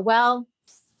years ago, well,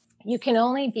 you can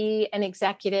only be an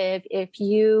executive if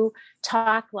you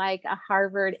talk like a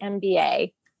Harvard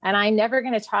MBA, and I'm never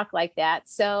going to talk like that,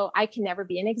 so I can never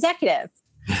be an executive.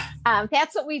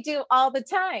 That's what we do all the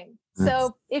time.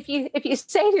 So if you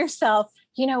say to yourself,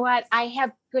 you know what, I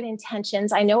have good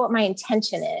intentions. I know what my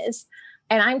intention is,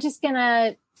 and I'm just going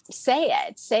to say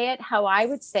it how I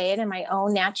would say it in my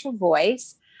own natural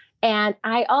voice. And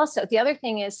the other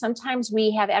thing is sometimes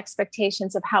we have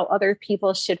expectations of how other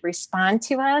people should respond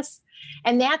to us.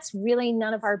 And that's really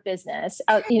none of our business.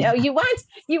 You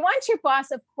want your boss,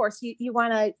 of course, you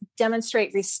want to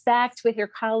demonstrate respect with your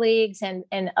colleagues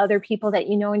and other people that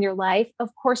you know in your life. Of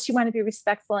course, you want to be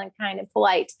respectful and kind and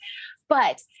polite.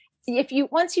 But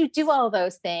once you do all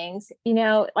those things,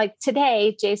 like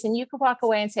today, Jason, you could walk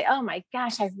away and say, oh my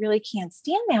gosh, I really can't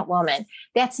stand that woman.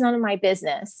 That's none of my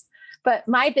business. But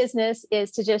my business is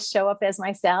to just show up as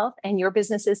myself, and your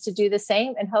business is to do the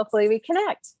same. And hopefully we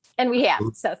connect. And we have.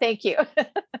 So thank you.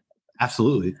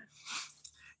 Absolutely.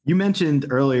 You mentioned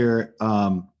earlier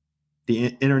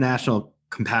the International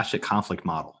Compassionate Conflict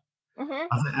Model. Mm-hmm. I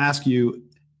was going to ask you,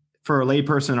 for a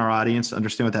layperson in our audience to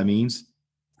understand what that means,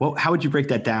 how would you break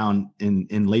that down in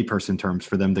layperson terms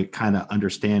for them to kind of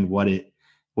understand what it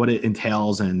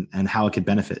entails and how it could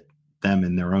benefit them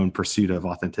in their own pursuit of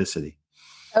authenticity?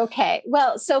 Okay.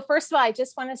 Well, so first of all, I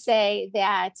just want to say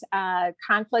that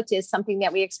conflict is something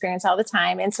that we experience all the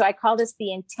time. And so I call this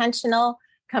the intentional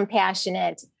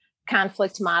compassionate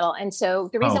conflict model. And so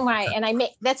the reason why, and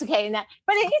that's okay. But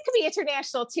it could be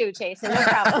international too, Jason, no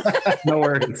problem. No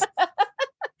worries.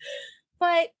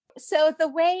 But so the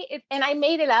way and I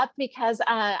made it up because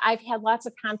I've had lots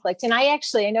of conflict, and I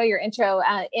know your intro,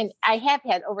 and I have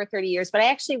had over 30 years, but I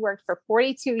actually worked for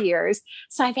 42 years.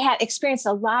 So I've experienced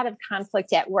a lot of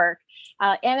conflict at work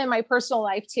and in my personal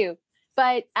life too.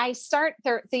 But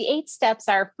the 8 steps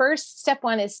are: first, step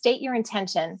 1 is state your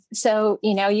intention. So,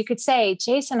 you could say,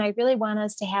 Jason, I really want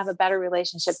us to have a better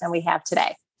relationship than we have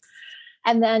today.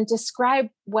 And then describe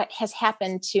what has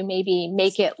happened to maybe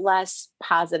make it less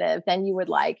positive than you would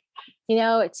like.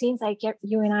 It seems like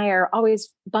you and I are always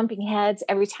bumping heads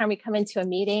every time we come into a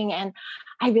meeting, and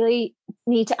I really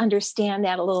need to understand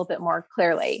that a little bit more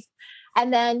clearly.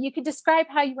 And then you could describe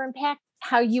how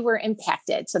you were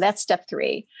impacted. So that's step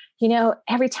 3.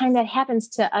 Every time that happens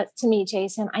to me,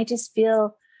 Jason, I just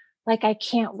feel like I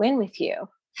can't win with you,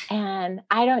 and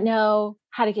I don't know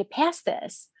how to get past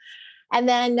this. And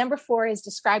then number 4 is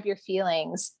describe your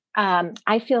feelings.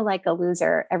 I feel like a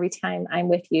loser every time I'm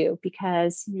with you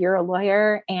because you're a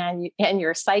lawyer and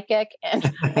you're psychic,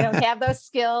 and I don't have those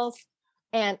skills,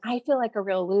 and I feel like a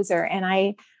real loser. And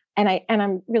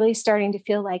I'm really starting to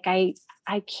feel like I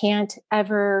can't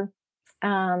ever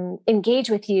engage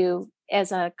with you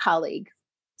as a colleague.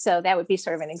 So that would be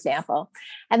sort of an example.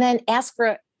 And then ask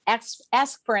for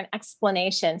an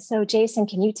explanation. So Jason,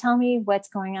 can you tell me what's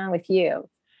going on with you?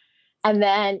 And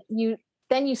then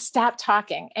you stop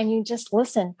talking and you just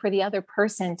listen for the other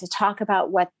person to talk about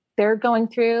what they're going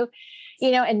through,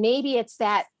 and maybe it's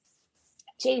that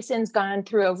Jason's gone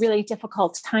through a really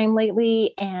difficult time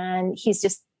lately and he's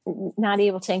just not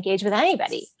able to engage with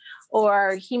anybody,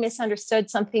 or he misunderstood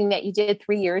something that you did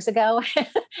 3 years ago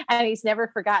and he's never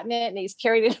forgotten it and he's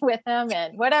carried it with him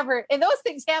and whatever. And those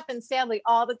things happen sadly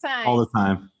all the time. All the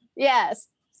time. Yes.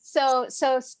 So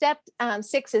step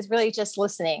 6 is really just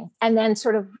listening, and then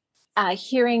sort of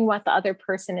hearing what the other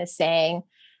person is saying.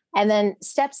 And then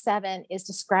step 7 is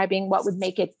describing what would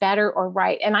make it better or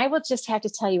right. And I will just have to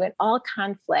tell you, in all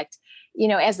conflict,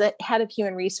 as the head of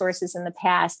human resources in the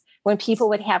past, when people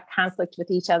would have conflict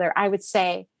with each other, I would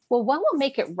say, well, what will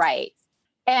make it right?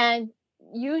 And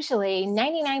usually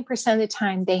 99% of the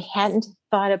time, they hadn't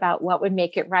thought about what would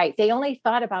make it right. They only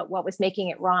thought about what was making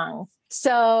it wrong.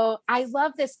 So I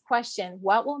love this question,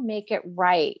 what will make it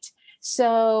right?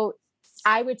 So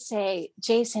I would say,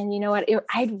 Jason, you know what?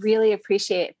 I'd really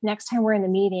appreciate it. Next time we're in the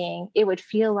meeting, it would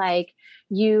feel like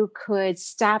you could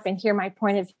stop and hear my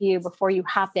point of view before you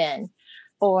hop in.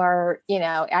 Or,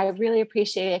 I really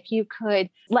appreciate it if you could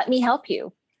let me help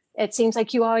you. It seems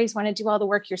like you always want to do all the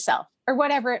work yourself, or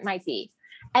whatever it might be.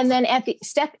 And then at the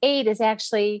step 8 is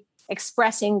actually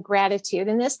expressing gratitude.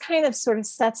 And this kind of sort of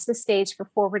sets the stage for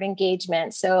forward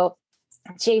engagement. So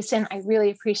Jason, I really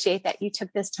appreciate that you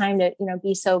took this time to,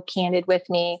 be so candid with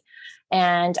me.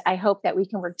 And I hope that we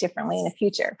can work differently in the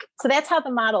future. So that's how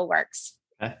the model works.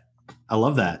 Okay. I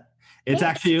love that. It's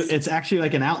actually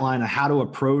like an outline of how to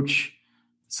approach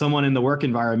someone in the work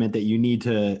environment that you need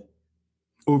to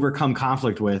overcome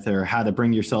conflict with, or how to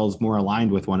bring yourselves more aligned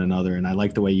with one another. And I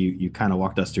like the way you kind of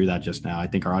walked us through that just now. I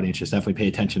think our audience should definitely pay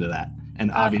attention to that.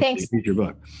 And obviously read your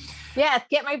book. Yeah,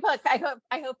 get my book. I hope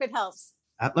it helps.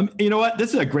 You know what?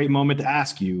 This is a great moment to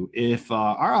ask you, if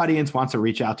our audience wants to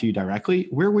reach out to you directly,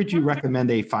 where would you recommend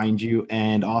they find you,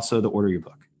 and also to order your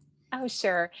book? Oh,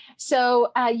 sure.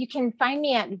 So you can find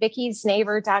me at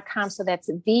vickiznavor.com. So that's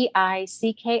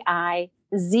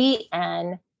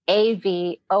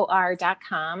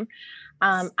VICKIZNAVOR.com.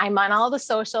 I'm on all the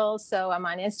socials. So I'm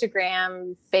on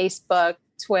Instagram, Facebook,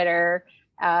 Twitter.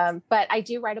 But I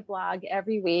do write a blog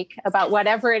every week about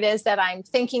whatever it is that I'm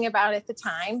thinking about at the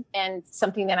time, and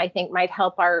something that I think might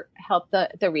help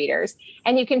the readers.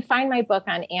 And you can find my book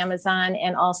on Amazon,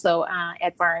 and also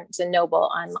at Barnes and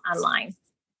Noble online.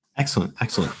 Excellent.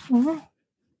 Mm-hmm.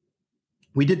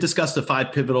 We did discuss the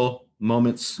 5 pivotal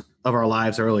moments of our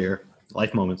lives earlier,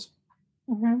 life moments.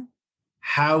 Mm-hmm.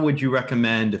 How would you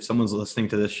recommend, if someone's listening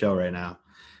to this show right now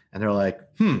and they're like,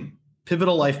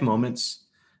 pivotal life moments?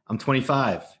 I'm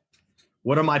 25.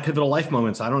 What are my pivotal life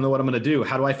moments? I don't know what I'm going to do.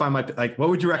 How do I find what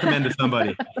would you recommend to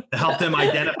somebody to help them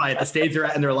identify at the stage they're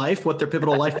at in their life, what their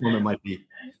pivotal life moment might be?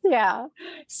 Yeah.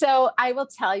 So I will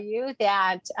tell you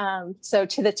that, so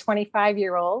to the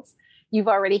 25-year-olds, you've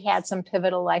already had some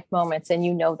pivotal life moments, and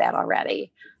you know that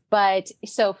already. But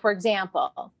so, for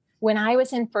example, when I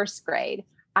was in first grade,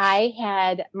 I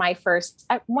had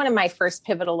one of my first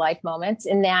pivotal life moments,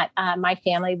 in that my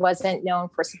family wasn't known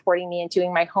for supporting me in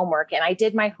doing my homework. And I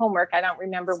did my homework. I don't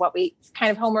remember what kind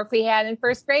of homework we had in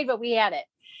first grade, but we had it.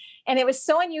 And it was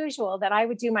so unusual that I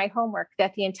would do my homework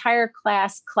that the entire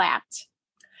class clapped.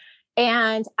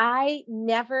 And I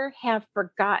never have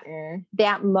forgotten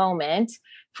that moment.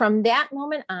 From that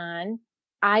moment on,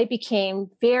 I became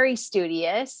very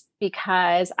studious,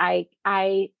 because I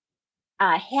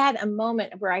had a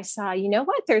moment where I saw,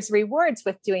 there's rewards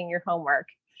with doing your homework.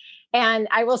 And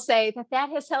I will say that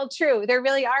has held true. There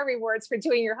really are rewards for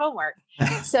doing your homework.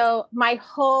 So my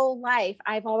whole life,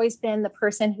 I've always been the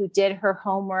person who did her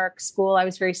homework. School, I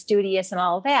was very studious and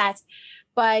all of that.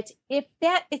 But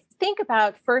think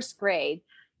about first grade,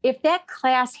 if that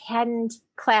class hadn't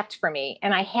clapped for me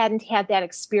and I hadn't had that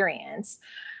experience,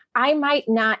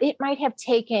 it might have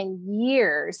taken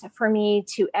years for me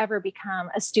to ever become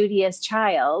a studious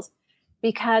child,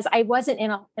 because I wasn't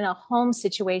in a home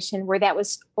situation where that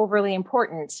was overly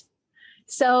important.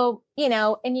 So,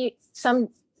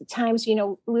 sometimes,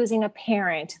 losing a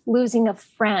parent, losing a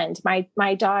friend.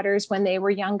 My daughters, when they were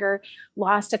younger,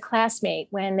 lost a classmate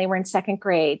when they were in second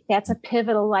grade. That's a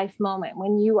pivotal life moment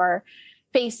when you are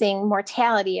facing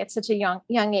mortality at such a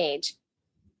young age.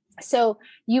 So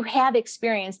you have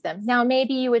experienced them. Now,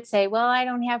 maybe you would say, well, I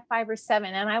don't have 5 or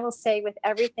 7. And I will say, with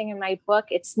everything in my book,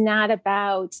 it's not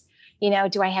about,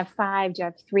 do I have 5? Do I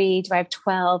have 3? Do I have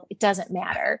 12? It doesn't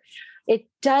matter. It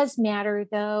does matter,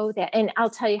 though, and I'll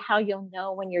tell you how you'll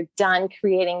know when you're done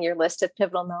creating your list of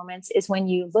pivotal moments, is when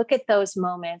you look at those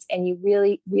moments and you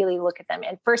really, really look at them.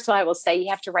 And first of all, I will say you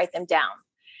have to write them down.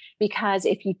 Because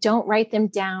if you don't write them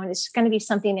down, it's going to be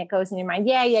something that goes in your mind.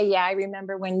 Yeah. I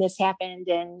remember when this happened,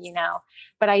 and,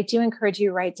 but I do encourage you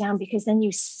to write down, because then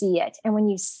you see it. And when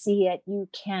you see it, you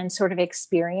can sort of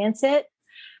experience it.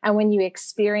 And when you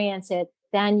experience it,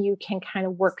 then you can kind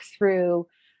of work through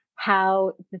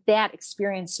how that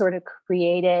experience sort of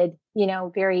created,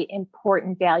 very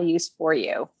important values for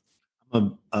you.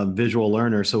 I'm a visual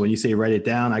learner. So when you say write it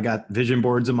down, I got vision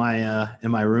boards in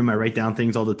my room. I write down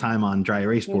things all the time on dry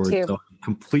erase boards. So I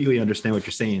completely understand what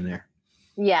you're saying there.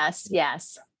 Yes.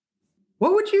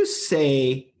 What would you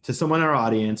say to someone in our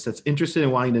audience that's interested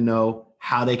in wanting to know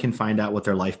how they can find out what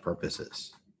their life purpose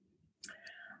is?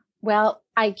 Well,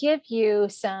 I give you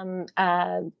some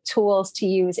tools to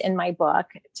use in my book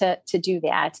to do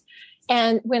that.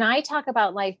 And when I talk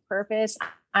about life purpose,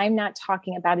 I'm not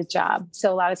talking about a job.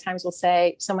 So a lot of times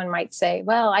someone might say,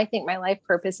 well, I think my life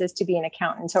purpose is to be an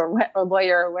accountant or a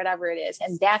lawyer or whatever it is.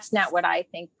 And that's not what I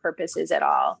think purpose is at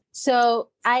all. So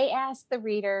I ask the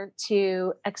reader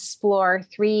to explore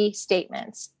 3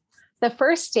 statements. The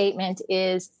first statement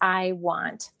is, I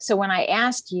want. So when I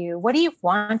ask you, what do you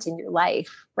want in your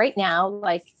life right now?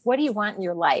 Like, what do you want in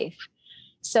your life?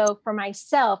 So for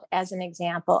myself, as an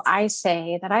example, I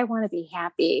say that I want to be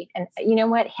happy. And you know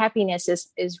what? Happiness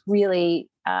is really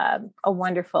a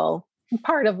wonderful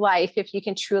part of life if you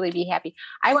can truly be happy.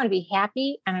 I want to be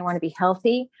happy and I want to be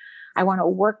healthy. I want to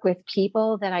work with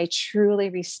people that I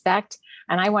truly respect.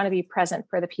 And I want to be present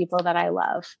for the people that I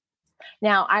love.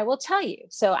 Now, I will tell you,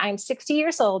 so I'm 60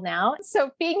 years old now. So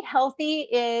being healthy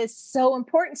is so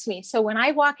important to me. So when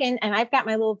I walk in and I've got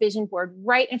my little vision board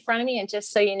right in front of me, and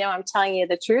just so you know, I'm telling you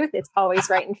the truth, it's always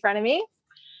right in front of me.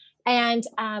 And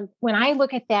when I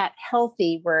look at that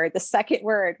healthy word, the second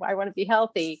word, I want to be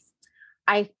healthy,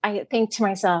 I think to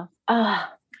myself,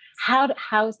 how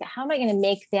am I going to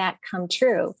make that come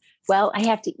true? Well, I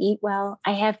have to eat well.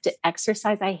 I have to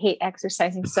exercise. I hate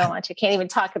exercising so much. I can't even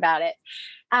talk about it.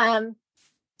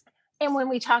 And when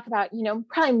we talk about,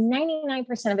 probably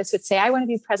 99% of us would say, I want to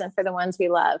be present for the ones we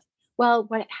love. Well,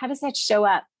 how does that show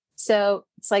up? So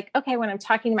it's like, okay, when I'm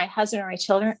talking to my husband or my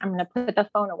children, I'm going to put the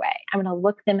phone away. I'm going to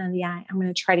look them in the eye. I'm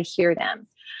going to try to hear them.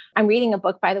 I'm reading a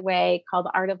book, by the way, called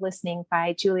The Art of Listening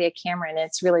by Julia Cameron.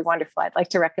 It's really wonderful. I'd like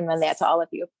to recommend that to all of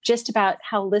you, just about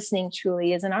how listening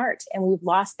truly is an art. And we've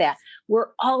lost that. We're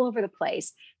all over the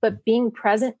place, but being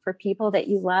present for people that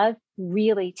you love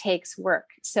really takes work.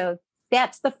 So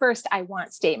that's the first I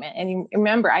want statement. And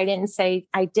remember, I didn't say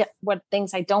what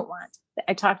things I don't want.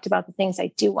 I talked about the things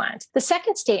I do want. The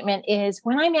second statement is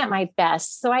when I'm at my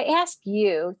best. So I ask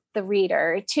you, the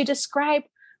reader, to describe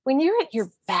when you're at your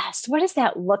best, what does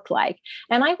that look like?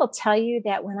 And I will tell you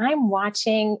that when I'm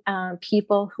watching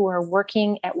people who are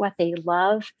working at what they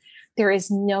love, there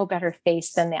is no better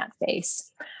face than that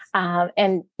face.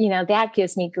 And that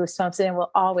gives me goosebumps, and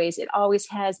it always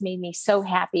has made me so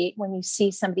happy when you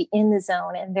see somebody in the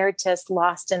zone and they're just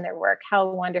lost in their work. How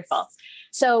wonderful.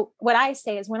 So what I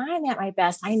say is when I'm at my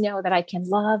best, I know that I can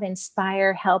love,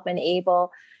 inspire, help,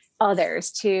 enable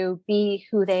others to be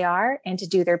who they are and to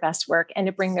do their best work and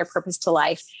to bring their purpose to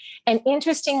life. And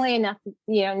interestingly enough,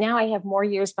 now I have more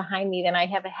years behind me than I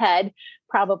have ahead,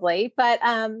 probably, but,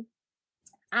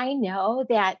 I know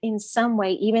that in some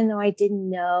way, even though I didn't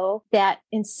know that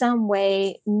in some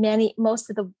way, most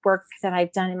of the work that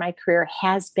I've done in my career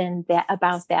has been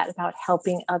about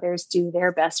helping others do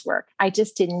their best work. I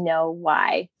just didn't know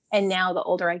why. And now the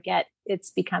older I get,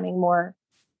 it's becoming more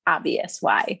obvious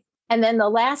why. And then the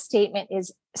last statement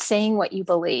is saying what you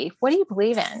believe. What do you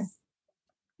believe in?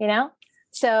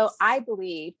 So I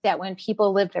believe that when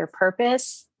people live their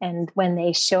purpose and when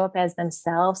they show up as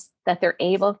themselves, that they're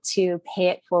able to pay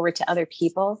it forward to other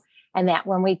people. And that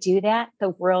when we do that, the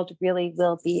world really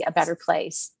will be a better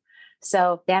place.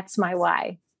 So that's my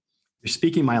why. You're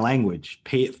speaking my language.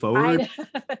 Pay it forward.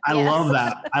 I Yes. love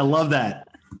that. I love that.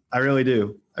 I really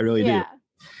do. I really do.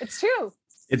 It's true.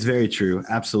 It's very true.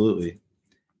 Absolutely.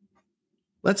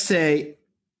 Let's say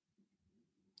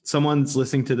someone's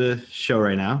listening to the show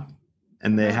right now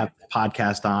and they have the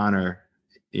podcast on, or,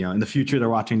 in the future, they're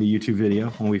watching the YouTube video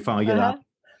when we finally get up.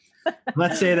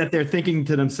 Let's say that they're thinking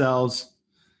to themselves,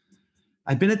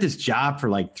 I've been at this job for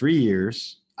like 3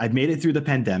 years. I've made it through the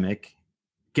pandemic,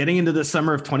 getting into the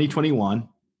summer of 2021.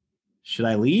 Should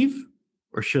I leave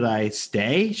or should I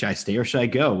stay? Should I stay or should I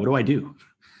go? What do I do?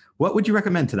 What would you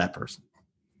recommend to that person?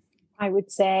 I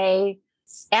would say,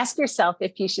 ask yourself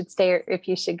if you should stay or if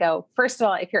you should go. First of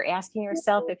all, if you're asking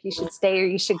yourself if you should stay or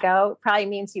you should go, it probably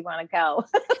means you want to go.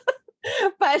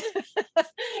 But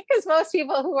because most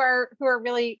people who are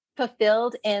really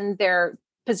fulfilled in their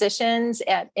positions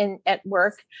at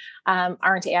work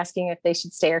aren't asking if they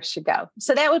should stay or should go.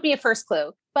 So that would be a first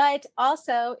clue. But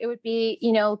also it would be,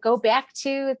 go back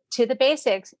to the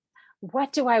basics.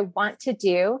 What do I want to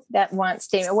do? That want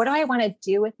statement. What do I want to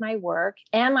do with my work?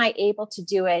 Am I able to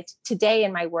do it today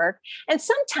in my work? And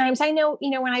sometimes I know,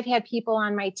 when I've had people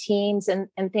on my teams and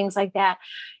things like that,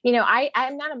 I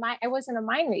wasn't a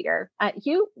mind reader.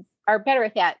 You are better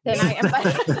at that than I am,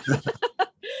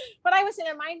 but I wasn't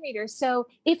a mind reader. So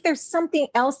if there's something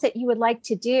else that you would like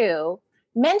to do,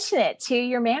 mention it to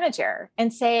your manager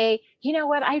and say, you know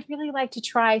what, I'd really like to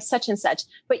try such and such,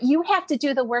 but you have to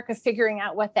do the work of figuring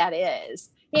out what that is.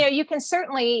 You can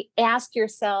certainly ask your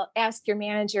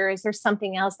manager, is there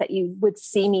something else that you would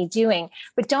see me doing?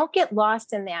 But don't get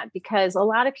lost in that, because a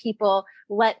lot of people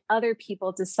let other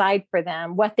people decide for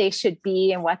them what they should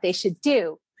be and what they should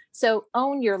do. So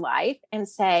own your life and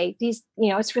say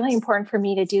it's really important for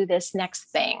me to do this next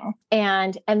thing.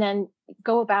 And then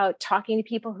go about talking to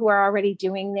people who are already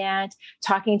doing that,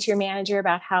 talking to your manager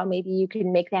about how maybe you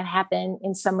can make that happen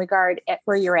in some regard at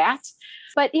where you're at.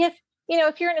 But if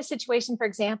you're in a situation, for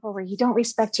example, where you don't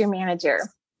respect your manager,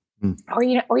 or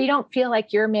you don't feel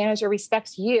like your manager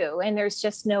respects you, and there's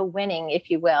just no winning, if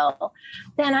you will,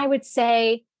 then I would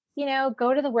say,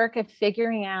 go to the work of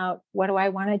figuring out, what do I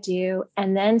want to do?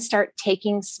 And then start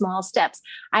taking small steps.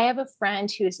 I have a friend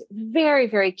who's very,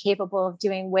 very capable of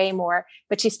doing way more,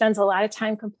 but she spends a lot of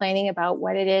time complaining about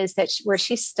what it is where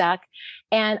she's stuck.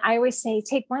 And I always say,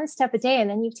 take one step a day,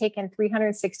 and then you've taken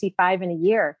 365 in a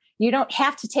year. You don't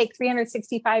have to take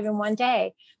 365 in one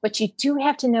day, but you do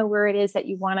have to know where it is that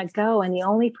you want to go. And the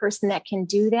only person that can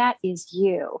do that is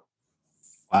you.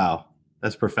 Wow.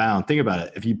 That's profound. Think about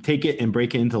it. If you take it and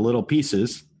break it into little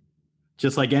pieces,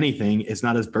 just like anything, it's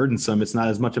not as burdensome. It's not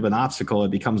as much of an obstacle.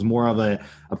 It becomes more of a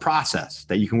process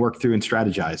that you can work through and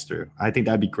strategize through. I think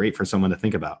that'd be great for someone to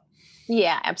think about.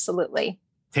 Yeah, absolutely.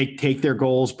 Take their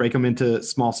goals, break them into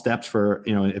small steps for,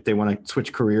 if they want to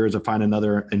switch careers or find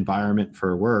another environment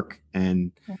for work,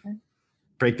 and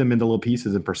break them into little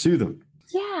pieces and pursue them.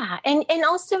 Yeah. And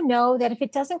also know that if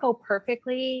it doesn't go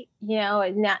perfectly,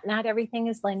 not everything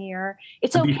is linear.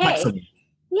 It's okay. Be flexible.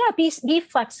 Yeah. Be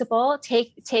flexible,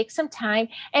 take some time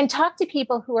and talk to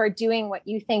people who are doing what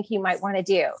you think you might want to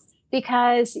do,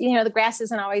 because, the grass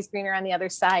isn't always greener on the other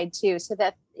side too. So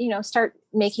that, start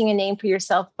making a name for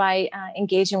yourself by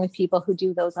engaging with people who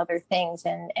do those other things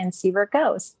and see where it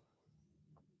goes.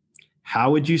 How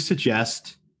would you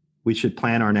suggest we should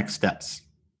plan our next steps?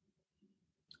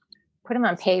 Put them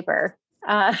on paper.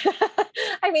 It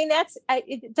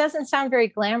doesn't sound very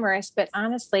glamorous, but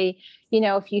honestly,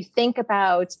 if you think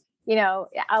about,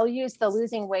 I'll use the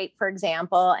losing weight, for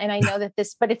example. And I know that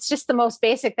but it's just the most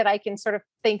basic that I can sort of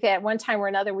think that at one time or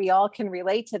another, we all can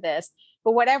relate to this,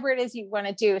 but whatever it is you want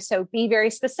to do. So be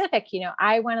very specific,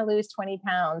 I want to lose 20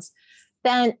 pounds.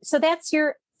 So that's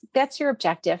your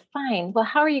objective. Fine. Well,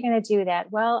 how are you going to do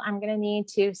that? Well, I'm going to need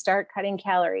to start cutting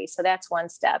calories. So that's one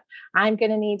step. I'm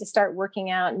going to need to start working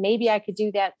out. Maybe I could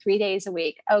do that 3 days a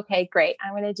week. Okay, great.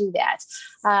 I'm going to do that.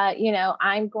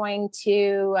 I'm going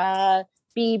to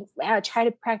try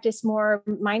to practice more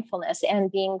mindfulness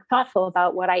and being thoughtful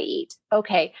about what I eat.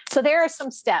 Okay. So there are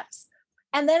some steps.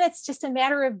 And then it's just a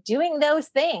matter of doing those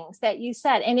things that you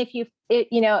said. And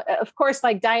of course,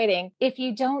 like dieting, if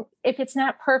it's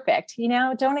not perfect,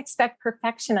 don't expect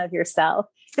perfection of yourself.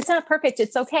 If it's not perfect,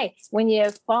 it's okay. When you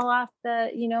fall off a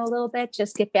little bit,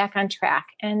 just get back on track.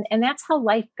 And that's how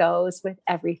life goes with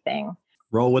everything.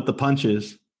 Roll with the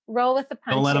punches. Roll with the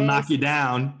punches. Don't let them knock you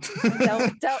down.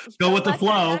 Don't go with the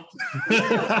flow.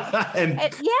 And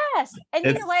yes. And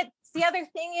you know what? The other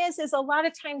thing is a lot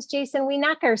of times, Jason, we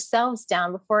knock ourselves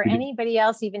down before anybody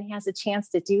else even has a chance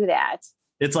to do that.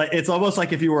 It's almost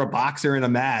like if you were a boxer in a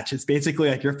match. It's basically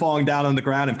like you're falling down on the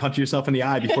ground and punch yourself in the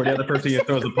eye before the other person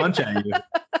throws a punch at you.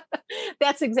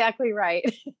 That's exactly right.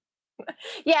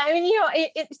 Yeah.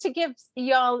 To give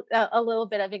y'all a little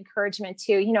bit of encouragement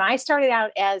too, I started out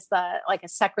as a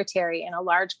secretary in a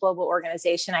large global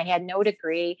organization. I had no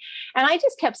degree, and I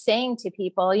just kept saying to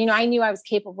people, I knew I was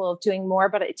capable of doing more,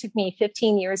 but it took me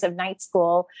 15 years of night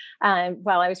school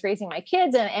while I was raising my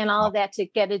kids and all of that to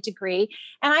get a degree.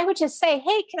 And I would just say,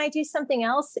 hey, can I do something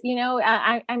else?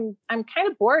 I'm kind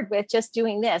of bored with just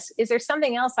doing this. Is there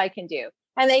something else I can do?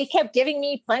 And they kept giving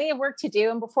me plenty of work to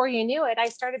do. And before you knew it, I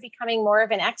started becoming more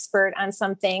of an expert on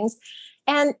some things.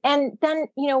 And then,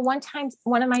 one time,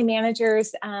 one of my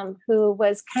managers who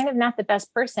was kind of not the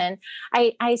best person,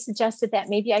 I suggested that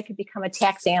maybe I could become a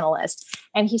tax analyst.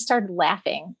 And he started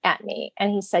laughing at me.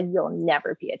 And he said, you'll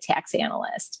never be a tax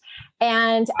analyst.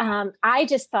 And I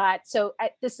just thought,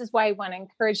 this is why I want to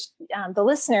encourage the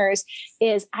listeners,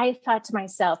 is I thought to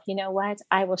myself, you know what,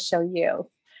 I will show you.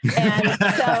 And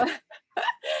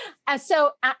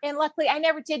and luckily I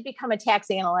never did become a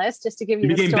tax analyst, just to give you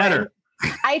the story. Better.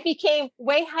 I became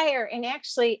way higher. And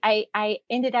actually I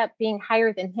ended up being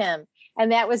higher than him.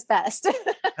 And that was best.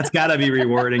 That's gotta be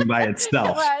rewarding by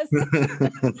itself. It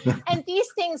was. And these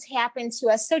things happen to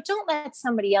us. So don't let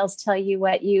somebody else tell you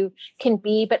what you can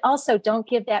be, but also don't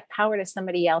give that power to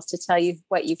somebody else to tell you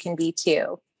what you can be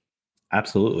too.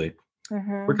 Absolutely.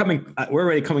 Mm-hmm. We're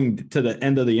already coming to the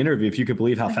end of the interview. If you could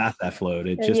believe how fast that flowed,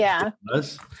 it just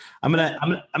was. I'm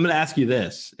gonna ask you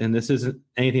this, and this isn't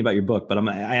anything about your book, but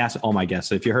I ask all my guests.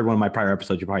 So if you heard one of my prior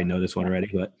episodes, you probably know this one already.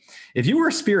 But if you were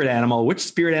a spirit animal, which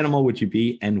spirit animal would you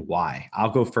be, and why? I'll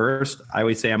go first. I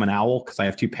always say I'm an owl because I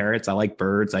have 2 parrots. I like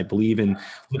birds. I believe in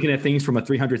looking at things from a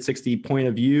 360 point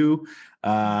of view.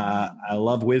 I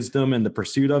love wisdom and the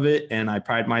pursuit of it, and I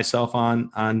pride myself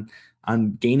on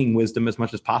gaining wisdom as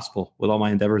much as possible with all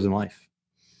my endeavors in life.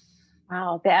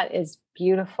 Wow, that is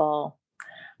beautiful.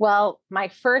 Well, my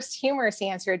first humorous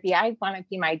answer would be I want to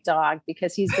be my dog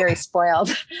because he's very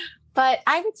spoiled. But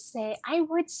I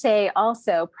would say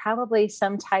also probably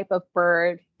some type of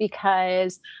bird,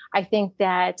 because I think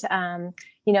that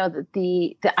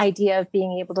the idea of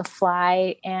being able to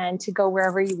fly and to go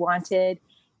wherever you wanted,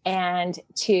 and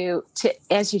to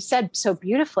as you said so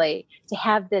beautifully, to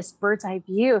have this bird's eye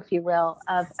view, if you will,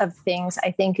 of things,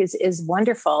 I think is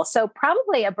wonderful. So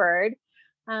probably a bird.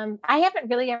 I haven't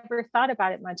really ever thought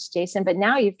about it much, Jason, but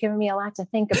now you've given me a lot to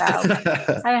think about.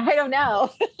 I don't know.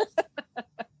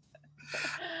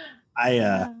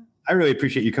 I really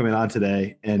appreciate you coming on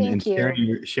today and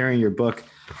sharing your book,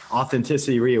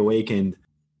 Authenticity Reawakened.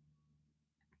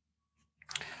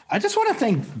 I just want to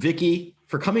thank Vicki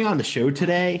for coming on the show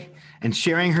today and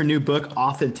sharing her new book,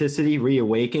 Authenticity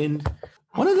Reawakened.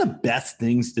 One of the best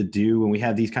things to do when we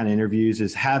have these kind of interviews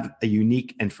is have a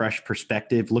unique and fresh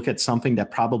perspective, look at something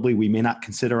that probably we may not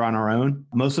consider on our own.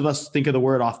 Most of us think of the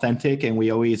word authentic, and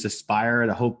we always aspire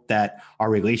to hope that our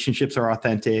relationships are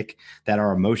authentic, that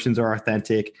our emotions are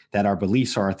authentic, that our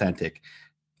beliefs are authentic.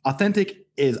 Authentic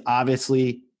is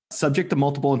obviously subject to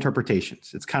multiple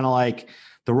interpretations. It's kind of like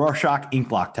the Rorschach ink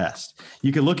blot test.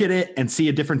 You can look at it and see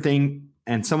a different thing,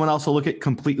 and someone else will look at it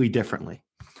completely differently.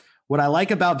 What I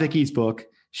like about Vicki's book,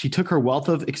 she took her wealth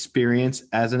of experience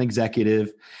as an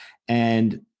executive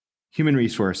and human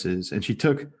resources, and she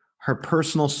took her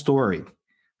personal story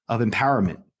of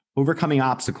empowerment, overcoming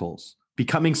obstacles,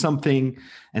 becoming something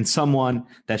and someone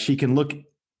that she can look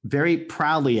very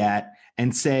proudly at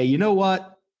and say, you know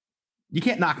what? You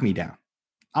can't knock me down.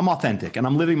 I'm authentic and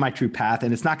I'm living my true path,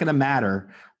 and it's not going to matter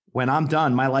when I'm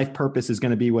done. My life purpose is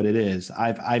going to be what it is.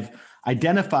 I've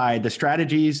identified the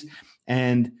strategies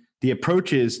and the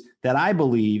approaches that I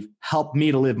believe help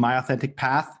me to live my authentic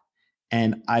path.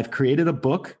 And I've created a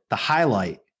book to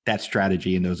highlight that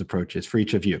strategy and those approaches for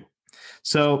each of you.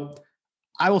 So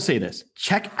I will say this,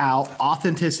 check out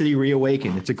Authenticity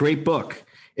Reawakened. It's a great book.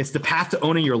 It's the path to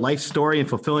owning your life story and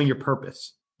fulfilling your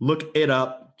purpose. Look it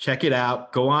up, check it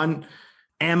out, go on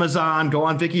Amazon, go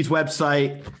on Vicki's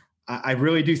website. I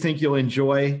really do think you'll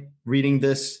enjoy reading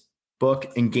this book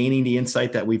and gaining the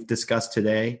insight that we've discussed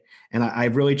today. And I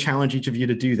really challenge each of you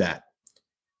to do that.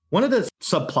 One of the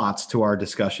subplots to our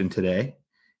discussion today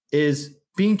is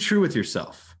being true with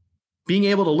yourself, being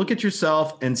able to look at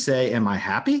yourself and say, am I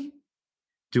happy?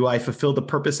 Do I fulfill the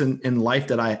purpose in life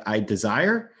that I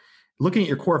desire? Looking at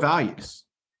your core values.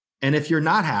 And if you're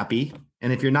not happy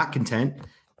and if you're not content,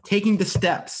 taking the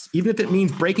steps, even if it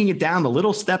means breaking it down to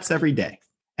little steps every day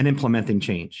and implementing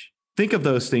change. Think of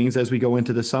those things as we go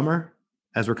into the summer,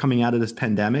 as we're coming out of this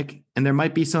pandemic, and there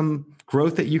might be some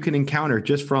growth that you can encounter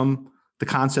just from the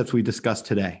concepts we discussed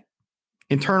today.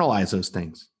 Internalize those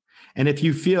things. And if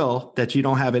you feel that you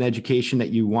don't have an education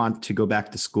that you want to go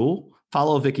back to school,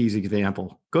 follow Vicki's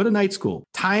example. Go to night school.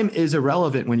 Time is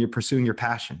irrelevant when you're pursuing your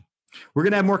passion. We're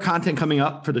going to have more content coming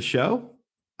up for the show.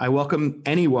 I welcome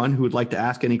anyone who would like to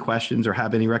ask any questions or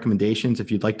have any recommendations.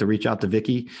 If you'd like to reach out to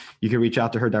Vicki, you can reach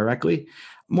out to her directly.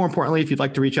 More importantly, if you'd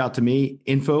like to reach out to me,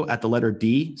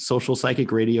 info@D,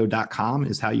 socialpsychicradio.com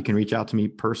is how you can reach out to me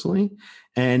personally.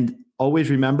 And always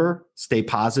remember, stay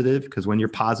positive, because when you're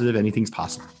positive, anything's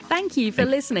possible. Thank you for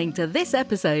listening to this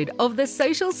episode of the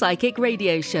Social Psychic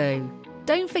Radio Show.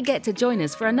 Don't forget to join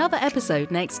us for another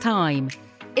episode next time.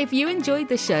 If you enjoyed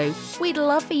the show, we'd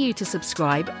love for you to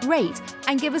subscribe, rate,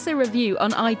 and give us a review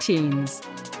on iTunes.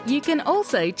 You can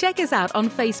also check us out on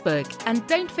Facebook, and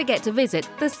don't forget to visit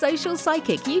the Social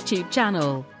Psychic YouTube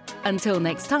channel. Until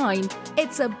next time,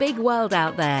 it's a big world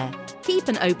out there. Keep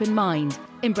an open mind,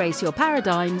 embrace your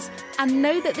paradigms, and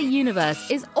know that the universe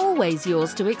is always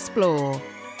yours to explore.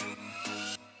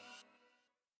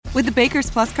 With the Baker's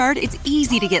Plus card, it's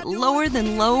easy to get lower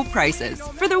than low prices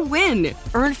for the win.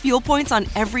 Earn fuel points on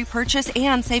every purchase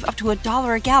and save up to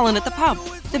 $1 a gallon at the pump.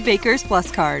 The Baker's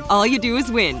Plus card. All you do is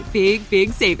win. Big,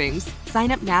 big savings.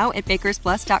 Sign up now at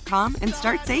bakersplus.com and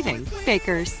start saving.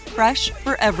 Baker's. Fresh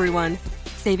for everyone.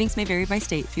 Savings may vary by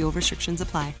state. Fuel restrictions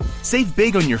apply. Save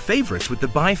big on your favorites with the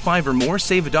Buy 5 or More,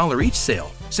 Save $1 each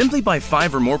sale. Simply buy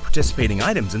 5 or more participating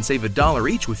items and save $1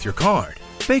 each with your card.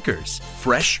 Baker's.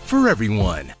 Fresh for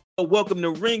everyone. Welcome to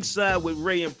Ringside with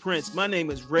Ray and Prince. My name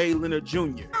is Ray Leonard Jr. Oh,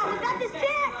 is that the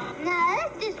set? No,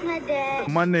 that's just my dad.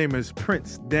 My name is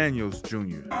Prince Daniels Jr.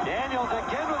 Daniels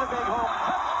again with a big home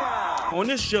touchdown. On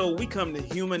this show, we come to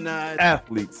humanize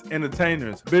athletes,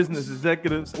 entertainers, business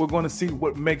executives. We're going to see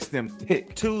what makes them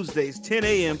tick. Tuesdays, 10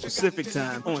 a.m. Pacific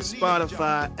time on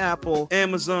Spotify, Apple,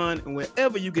 Amazon, and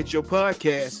wherever you get your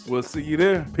podcasts. We'll see you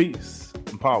there. Peace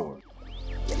and power.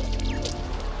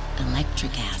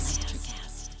 Electricast.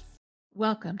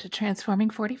 Welcome to Transforming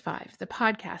 45, the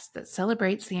podcast that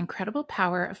celebrates the incredible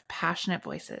power of passionate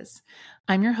voices.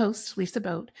 I'm your host, Lisa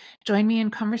Boat. Join me in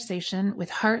conversation with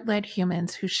heart-led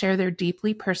humans who share their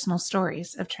deeply personal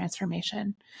stories of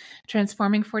transformation.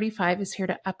 Transforming 45 is here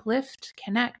to uplift,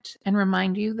 connect, and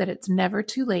remind you that it's never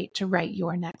too late to write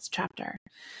your next chapter.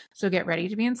 So get ready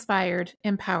to be inspired,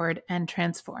 empowered, and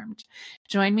transformed.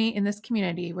 Join me in this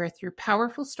community where through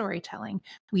powerful storytelling,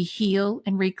 we heal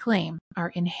and reclaim our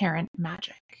inherent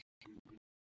magic.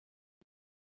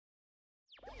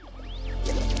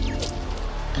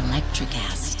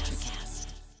 Electricast.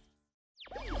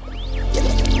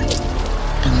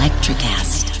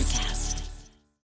 Electricast.